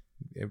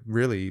it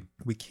really,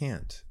 we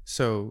can't.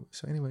 So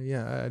anyway,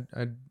 yeah,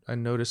 I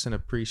notice and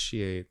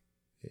appreciate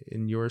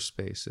in your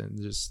space and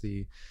just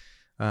the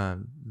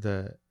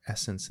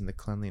essence and the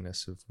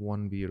cleanliness of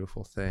one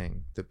beautiful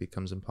thing that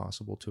becomes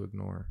impossible to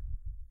ignore.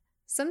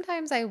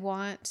 Sometimes I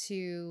want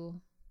to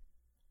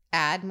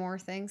add more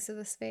things to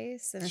the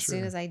space, and as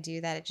soon as I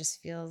do that, it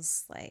just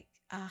feels like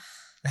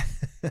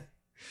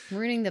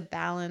ruining the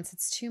balance.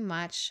 It's too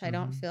much. I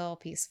don't feel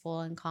peaceful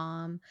and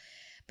calm.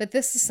 But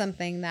this is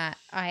something that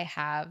I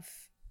have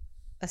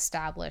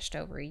established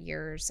over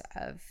years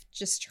of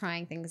just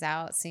trying things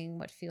out, seeing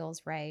what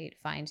feels right,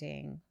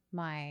 finding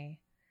my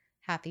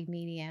happy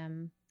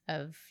medium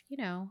of,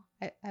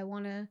 I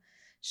want to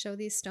show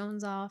these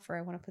stones off, or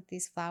I want to put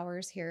these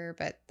flowers here,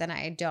 but then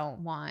I don't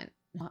want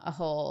a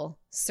whole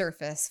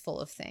surface full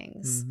of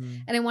things.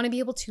 And I want to be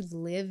able to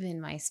live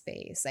in my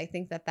space. I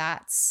think that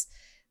that's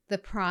the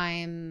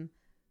prime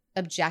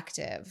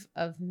objective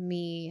of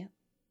me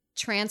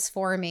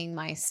transforming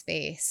my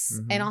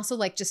space, and also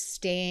like just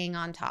staying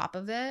on top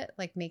of it,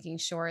 like making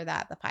sure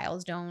that the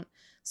piles don't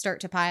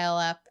start to pile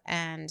up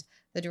and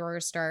the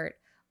drawers start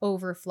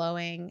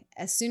overflowing.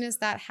 As soon as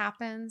that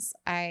happens,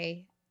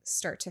 I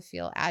start to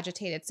feel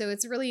agitated. So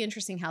it's really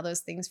interesting how those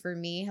things for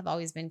me have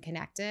always been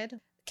connected.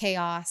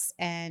 Chaos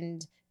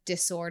and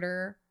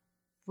disorder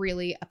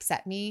really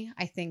upset me.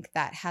 I think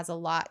that has a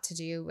lot to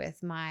do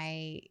with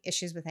my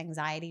issues with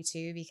anxiety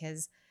too,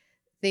 because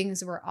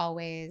things were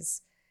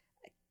always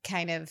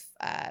kind of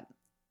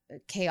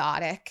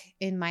chaotic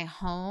in my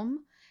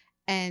home.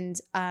 And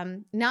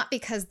not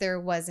because there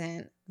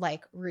wasn't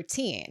like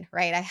routine,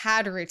 right? I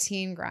had a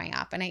routine growing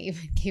up, and I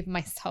even gave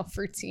myself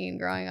routine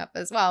growing up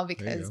as well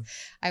because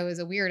I was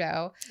a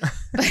weirdo.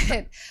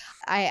 But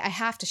I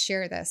have to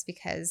share this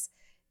because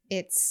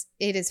it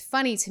is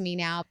funny to me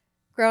now.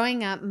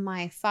 Growing up,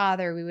 my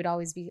father, we would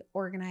always be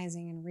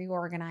organizing and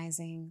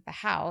reorganizing the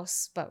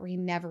house, but we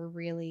never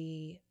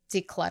really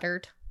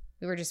decluttered.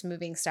 We were just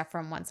moving stuff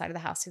from one side of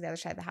the house to the other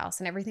side of the house,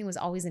 and everything was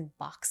always in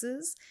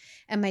boxes.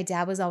 And my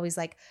dad was always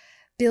like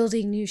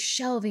building new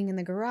shelving in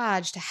the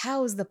garage to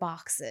house the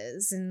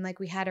boxes. And like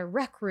we had a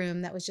rec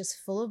room that was just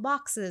full of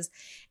boxes.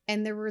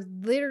 And there were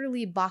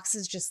literally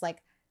boxes just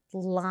like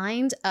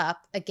lined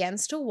up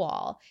against a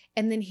wall.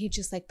 And then he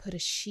just like put a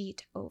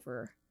sheet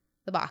over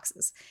the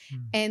boxes.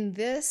 And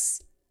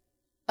this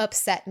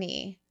upset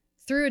me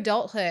through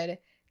adulthood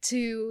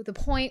to the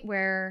point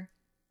where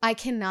I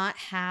cannot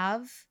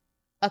have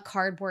a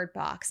cardboard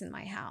box in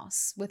my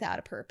house without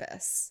a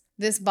purpose.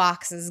 This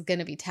box is going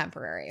to be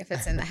temporary if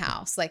it's in the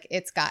house. Like,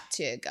 it's got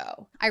to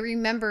go. I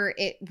remember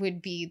it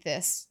would be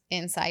this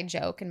inside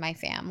joke in my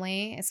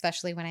family,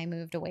 especially when I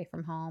moved away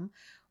from home,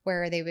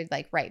 where they would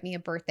like write me a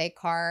birthday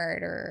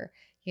card or,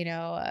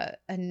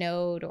 a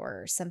note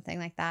or something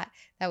like that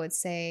would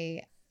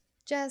say,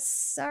 Jess,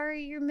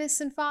 sorry you're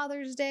missing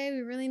Father's Day. We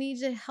really need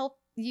to help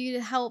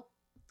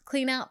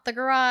clean out the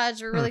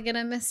garage. We're really going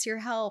to miss your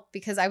help,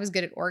 because I was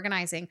good at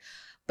organizing.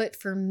 But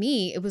for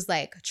me, it was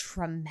like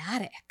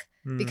traumatic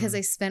because I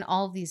spent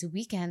all of these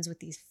weekends with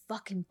these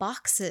fucking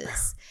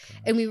boxes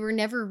and we were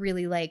never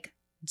really like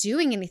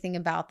doing anything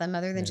about them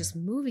other than just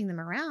moving them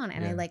around.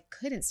 And I like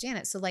couldn't stand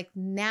it. So like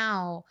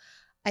now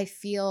I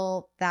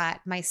feel that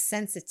my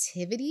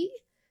sensitivity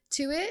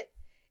to it,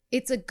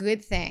 it's a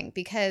good thing,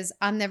 because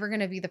I'm never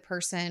going to be the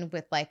person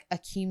with like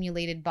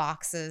accumulated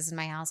boxes in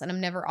my house. And I'm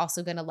never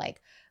also going to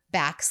like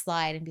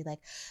backslide and be like,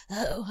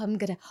 oh, I'm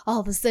gonna all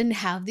of a sudden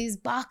have these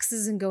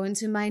boxes and go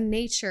into my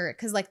nature,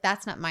 because like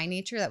that's not my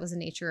nature. That was the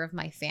nature of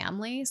my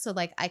family. So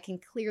like I can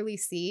clearly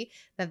see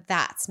that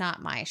that's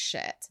not my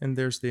shit. And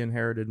there's the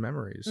inherited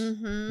memories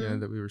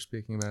that we were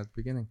speaking about at the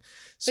beginning.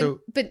 So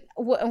but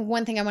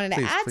one thing I wanted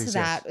to add to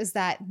that is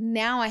that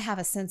now I have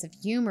a sense of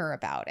humor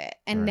about it.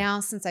 And now,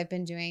 since I've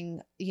been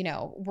doing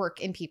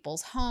work in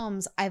people's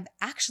homes, I've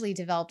actually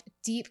developed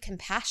deep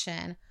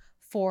compassion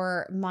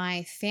for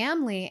my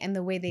family and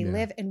the way they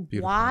live and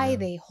why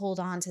they hold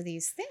on to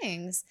these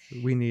things.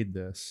 We need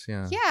this.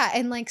 Yeah. Yeah.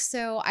 And like,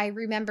 so I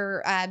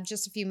remember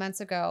just a few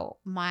months ago,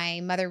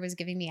 my mother was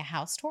giving me a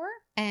house tour,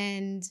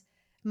 and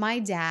my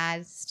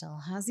dad still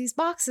has these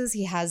boxes.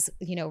 He has,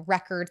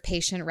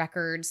 patient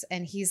records,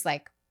 and he's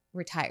like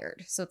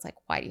retired. So it's like,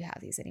 why do you have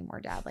these anymore,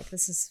 Dad? Like,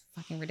 this is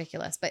fucking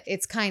ridiculous, but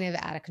it's kind of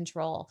out of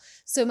control.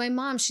 So my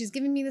mom, she's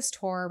giving me this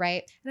tour,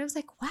 right? And I was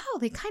like, wow,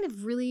 they kind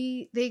of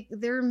really,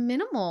 they're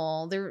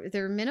minimal.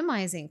 They're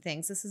minimizing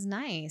things. This is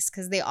nice.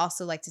 Cause they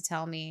also like to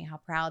tell me how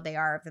proud they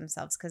are of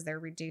themselves because they're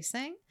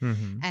reducing.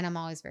 And I'm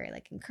always very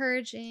like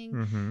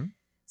encouraging.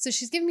 So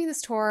she's giving me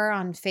this tour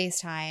on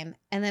FaceTime,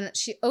 and then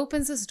she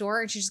opens this door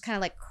and she just kind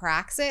of like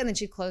cracks it and then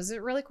she closes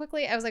it really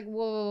quickly. I was like,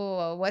 whoa,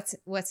 whoa, whoa,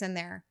 what's in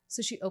there?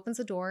 So she opens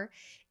the door.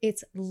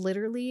 It's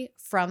literally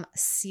from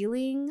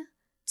ceiling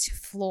to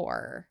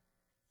floor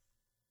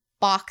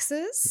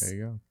boxes There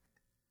you go.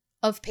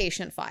 of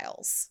patient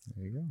files.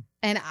 There you go.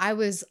 And I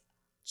was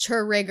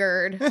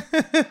triggered.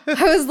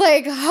 I was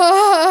like,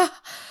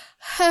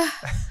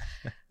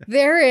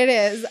 there it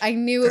is. I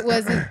knew it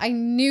wasn't, I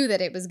knew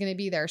that it was going to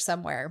be there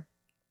somewhere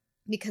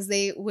because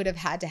they would have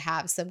had to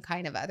have some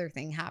kind of other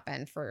thing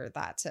happen for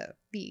that to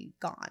be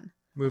gone.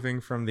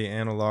 Moving from the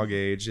analog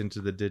age into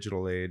the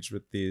digital age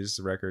with these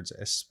records,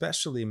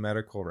 especially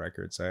medical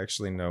records. I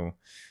actually know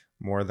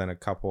more than a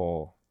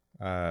couple,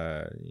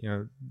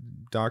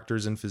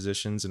 doctors and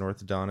physicians and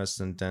orthodontists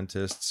and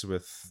dentists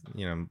with,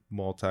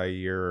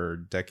 multi-year or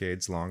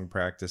decades long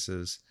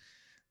practices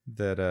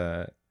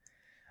that,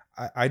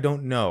 I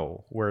don't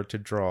know where to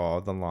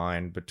draw the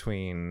line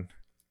between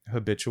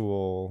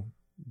habitual,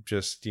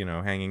 just,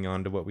 hanging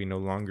on to what we no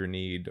longer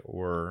need,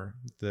 or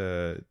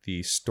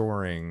the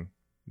storing,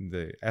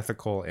 the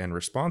ethical and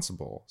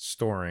responsible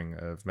storing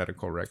of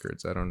medical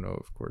records. I don't know,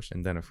 of course.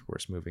 And then, of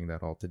course, moving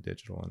that all to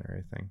digital and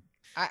everything.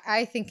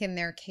 I think in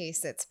their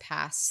case, it's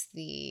past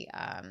the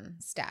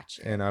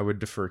statute. And I would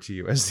defer to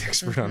you as the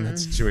expert on that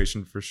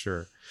situation for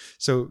sure.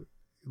 So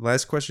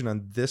last question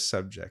on this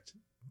subject.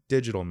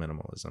 Digital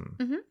minimalism.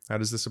 Mm-hmm. How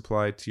does this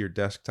apply to your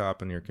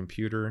desktop and your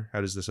computer? How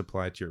does this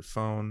apply to your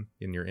phone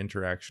in your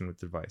interaction with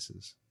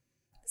devices?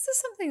 This is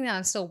something that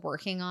I'm still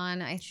working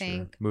on, I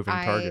think. Moving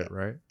target,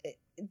 right?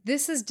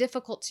 This is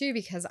difficult too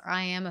because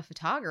I am a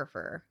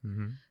photographer.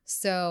 Mm-hmm.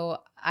 So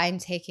I'm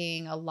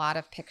taking a lot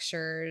of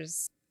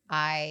pictures.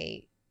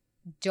 I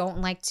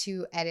don't like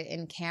to edit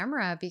in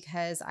camera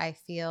because I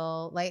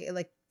feel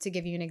like to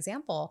give you an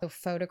example, a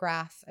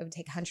photograph, I would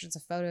take hundreds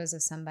of photos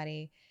of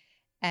somebody,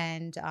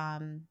 and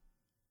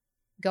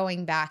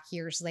going back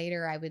years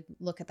later, I would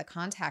look at the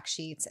contact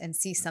sheets and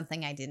see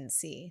something I didn't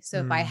see.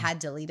 So if I had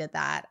deleted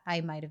that,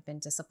 I might have been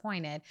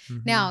disappointed.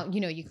 Mm-hmm. Now,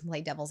 you can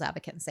play devil's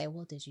advocate and say,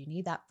 well, did you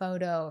need that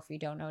photo? If you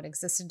don't know it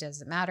existed,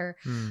 does it matter?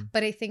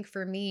 But I think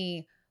for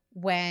me,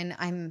 when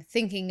I'm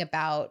thinking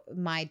about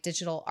my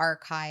digital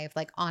archive,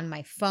 like on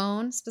my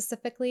phone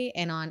specifically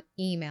and on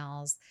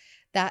emails,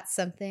 that's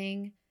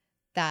something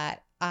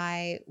that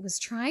I was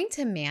trying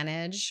to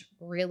manage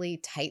really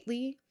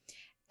tightly.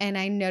 And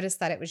I noticed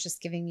that it was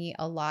just giving me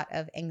a lot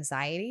of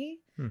anxiety.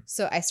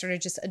 So I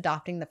started just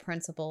adopting the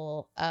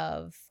principle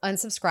of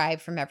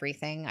unsubscribe from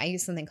everything. I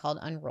use something called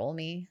Unroll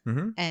Me,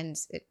 and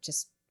it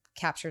just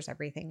captures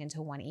everything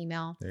into one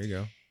email. There you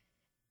go.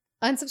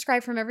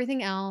 Unsubscribe from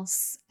everything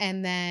else.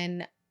 And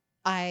then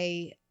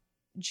I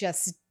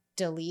just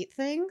delete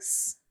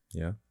things.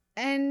 Yeah.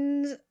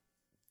 And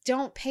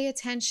don't pay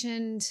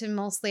attention to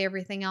mostly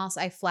everything else.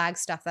 I flag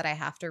stuff that I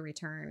have to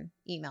return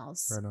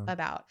emails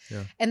about.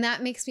 Yeah. And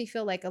that makes me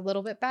feel like a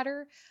little bit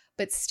better.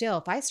 But still,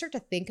 if I start to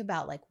think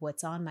about like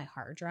what's on my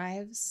hard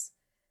drives,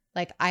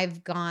 like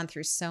I've gone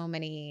through so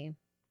many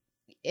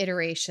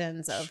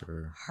iterations of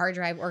hard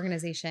drive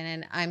organization.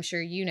 And I'm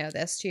sure you know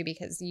this too,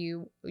 because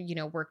you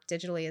work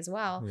digitally as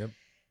well,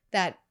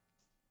 that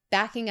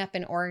backing up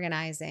and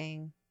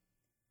organizing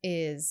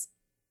is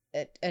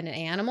an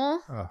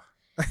animal. Oh.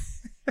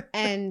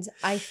 And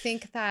I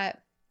think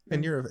that,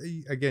 and you're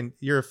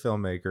a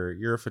filmmaker,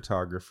 you're a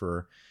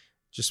photographer,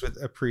 just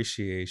with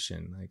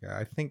appreciation. Like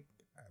I think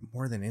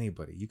more than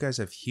anybody, you guys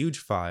have huge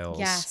files.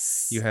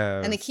 Yes, you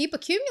have, and they keep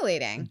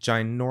accumulating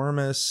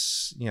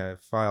ginormous,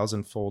 files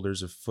and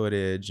folders of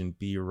footage and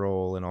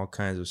B-roll and all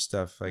kinds of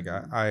stuff. Like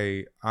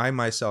I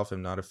myself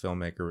am not a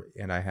filmmaker,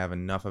 and I have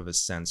enough of a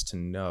sense to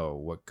know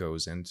what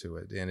goes into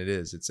it. And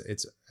it's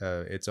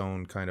its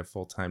own kind of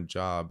full-time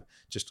job,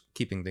 just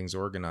keeping things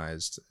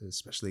organized,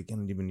 especially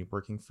again when you're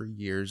working for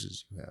years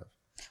as you have.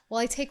 Well,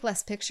 I take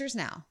less pictures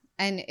now,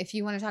 and if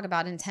you want to talk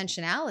about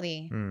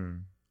intentionality.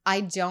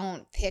 I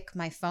don't pick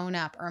my phone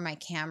up or my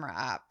camera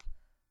up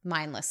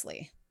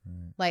mindlessly.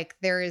 Like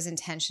there is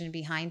intention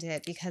behind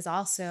it, because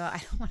also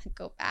I don't want to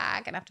go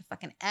back and have to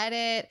fucking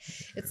edit.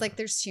 It's like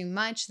there's too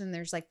much, then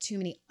there's like too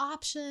many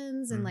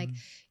options, and like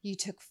you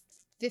took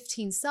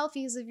 15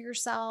 selfies of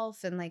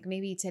yourself, and like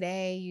maybe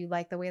today you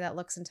like the way that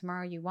looks and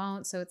tomorrow you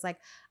won't. So it's like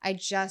I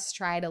just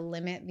try to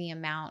limit the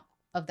amount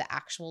of the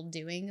actual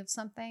doing of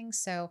something.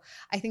 So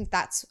I think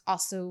that's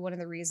also one of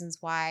the reasons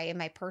why in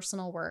my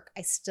personal work,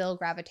 I still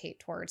gravitate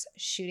towards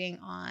shooting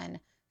on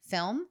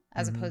film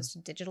as opposed to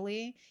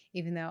digitally,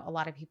 even though a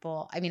lot of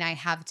people, I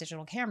have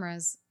digital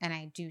cameras and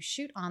I do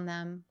shoot on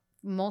them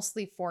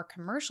mostly for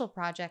commercial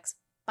projects,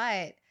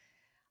 but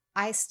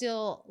I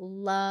still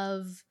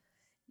love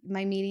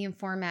my medium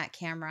format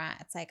camera.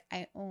 It's like,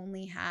 I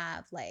only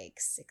have like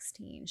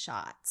 16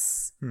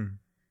 shots.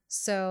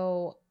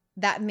 So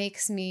that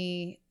makes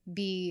me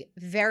be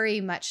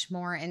very much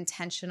more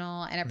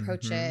intentional and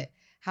approach it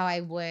how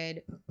I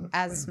would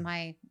as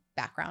my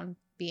background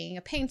being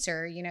a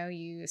painter.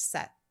 You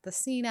set the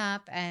scene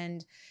up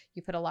and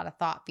you put a lot of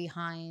thought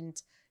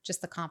behind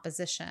just the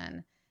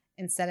composition.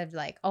 instead of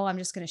like, oh, I'm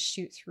just going to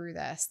shoot through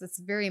this. That's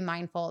very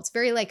mindful. It's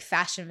very like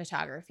fashion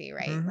photography,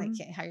 right? Mm-hmm. Like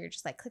how you're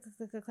just like click, click,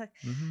 click, click, click.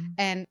 Mm-hmm.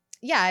 And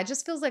yeah, it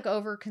just feels like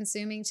over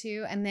consuming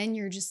too. And then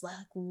you're just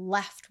like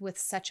left with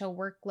such a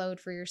workload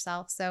for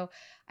yourself. So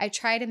I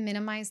try to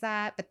minimize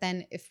that. But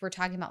then if we're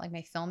talking about like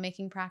my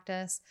filmmaking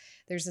practice,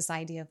 there's this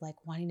idea of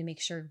like wanting to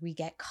make sure we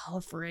get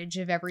coverage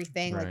of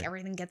everything, Right. like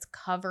everything gets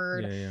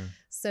covered. Yeah.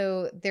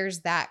 So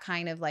there's that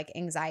kind of like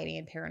anxiety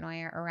and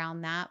paranoia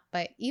around that.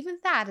 But even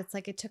that, it's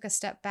like it took a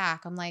step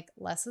back. I'm like,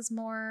 less is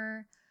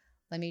more.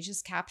 Let me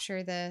just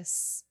capture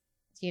this,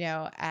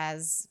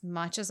 as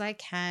much as I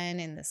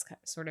can in this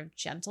sort of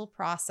gentle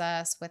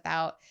process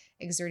without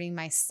exerting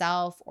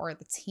myself or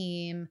the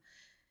team.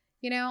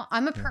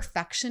 I'm a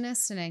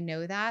perfectionist and I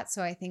know that.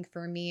 So I think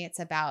for me, it's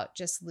about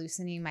just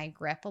loosening my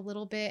grip a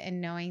little bit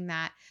and knowing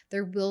that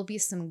there will be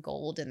some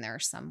gold in there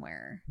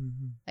somewhere.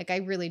 Mm-hmm. Like I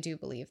really do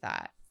believe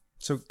that.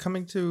 So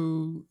coming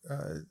to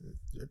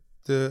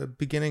the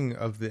beginning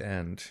of the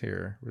end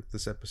here with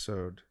this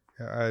episode,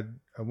 I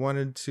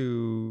wanted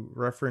to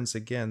reference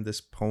again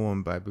this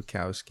poem by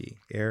Bukowski,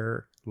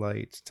 Air,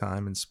 Light,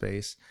 Time, and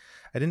Space.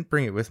 I didn't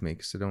bring it with me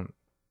because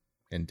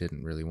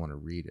didn't really want to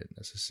read it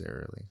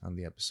necessarily on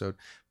the episode,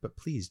 but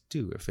please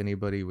do. If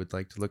anybody would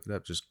like to look it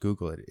up, just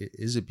Google it. It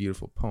is a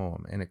beautiful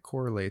poem, and it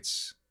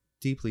correlates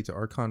deeply to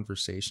our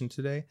conversation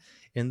today.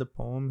 In the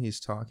poem, he's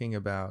talking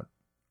about,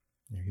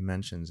 he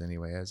mentions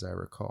anyway, as I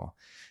recall,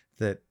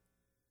 that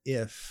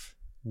if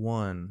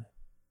one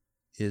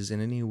is in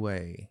any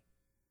way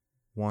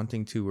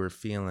wanting to or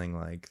feeling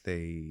like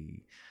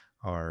they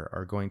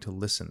are going to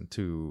listen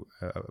to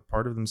a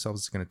part of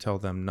themselves that's going to tell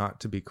them not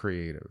to be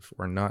creative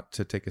or not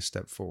to take a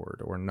step forward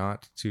or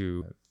not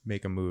to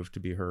make a move to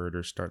be heard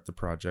or start the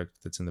project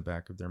that's in the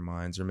back of their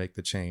minds or make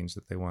the change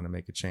that they want to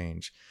make a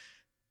change.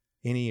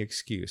 Any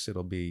excuse,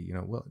 it'll be,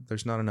 well,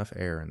 there's not enough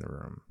air in the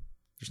room.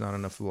 There's not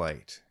enough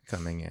light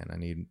coming in. I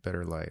need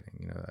better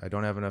lighting. I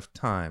don't have enough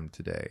time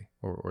today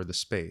or the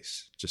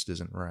space just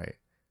isn't right,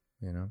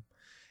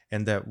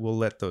 And that we'll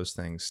let those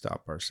things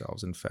stop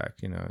ourselves. In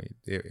fact,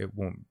 it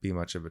won't be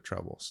much of a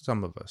trouble.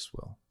 Some of us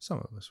will. Some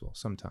of us will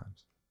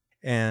sometimes.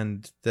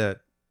 And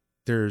that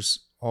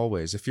there's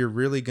always, if you're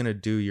really going to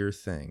do your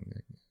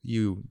thing,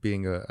 you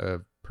being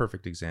a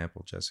perfect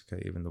example, Jessica,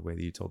 even the way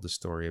that you told the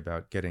story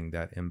about getting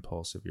that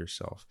impulse of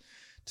yourself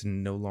to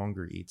no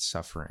longer eat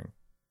suffering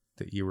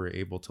that you were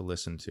able to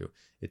listen to.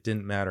 It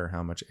didn't matter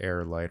how much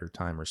air, light, or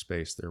time or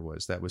space there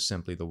was. That was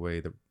simply the way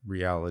the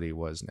reality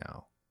was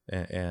now.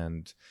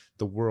 And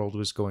the world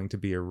was going to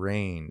be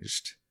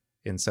arranged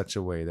in such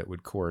a way that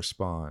would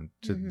correspond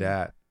to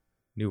that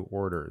new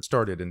order. It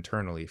started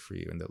internally for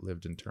you and that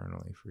lived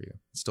internally for you.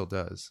 It still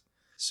does.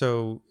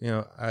 So,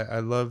 I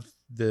love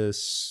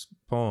this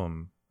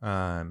poem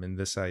and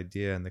this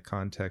idea in the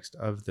context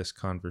of this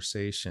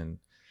conversation.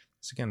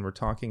 So again, we're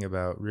talking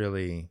about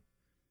really,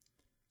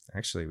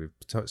 actually, we've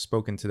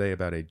spoken today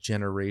about a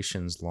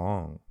generations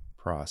long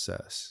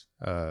process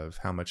of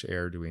how much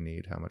air do we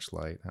need, how much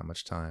light, how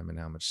much time, and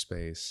how much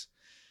space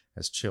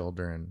as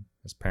children,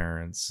 as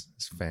parents,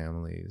 as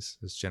families,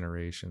 as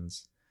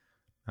generations.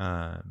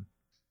 So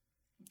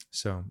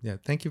yeah,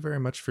 thank you very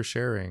much for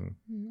sharing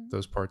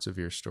those parts of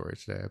your story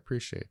today. I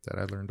appreciate that.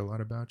 I learned a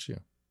lot about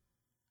you.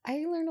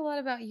 I learned a lot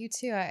about you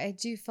too. I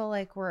do feel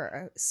like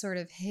we're sort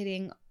of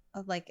hitting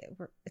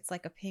it's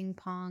like a ping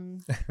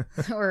pong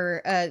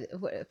or a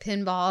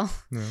pinball.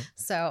 No.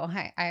 So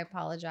I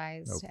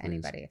apologize to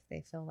anybody if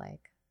they feel like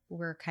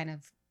we're kind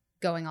of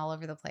going all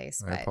over the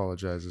place. I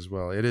apologize as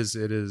well. It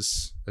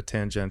is a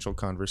tangential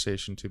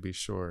conversation to be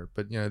sure.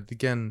 But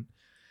again,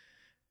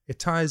 it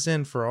ties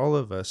in for all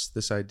of us,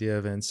 this idea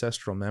of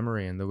ancestral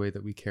memory and the way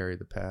that we carry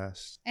the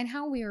past. And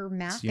how we are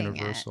mapping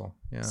it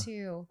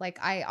too. Like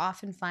I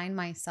often find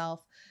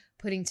myself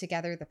putting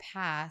together the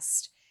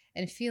past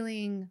and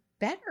feeling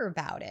better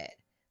about it,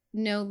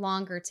 no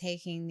longer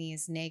taking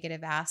these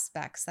negative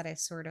aspects that I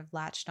sort of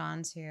latched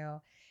onto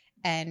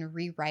and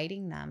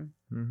rewriting them,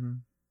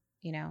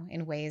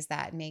 in ways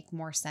that make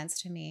more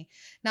sense to me.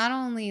 Not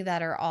only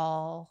that are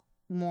all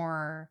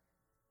more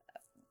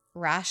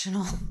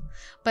rational,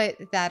 but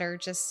that are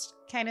just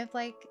kind of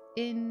like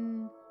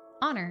in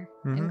honor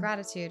and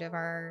gratitude of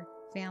our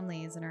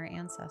families and our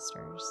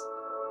ancestors.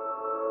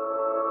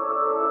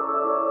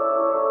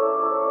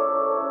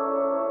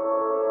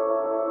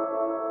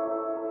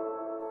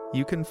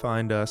 You can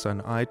find us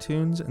on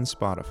iTunes and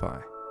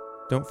Spotify.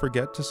 Don't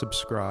forget to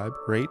subscribe,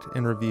 rate,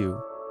 and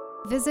review.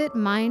 Visit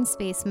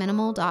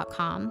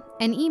mindspaceminimal.com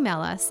and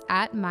email us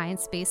at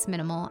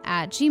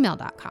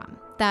mindspaceminimal@gmail.com.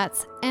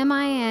 That's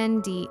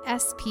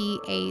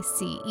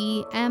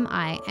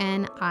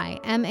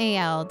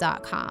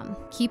MindSpaceMinimal.com.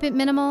 Keep it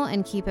minimal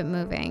and keep it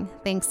moving.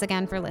 Thanks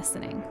again for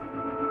listening.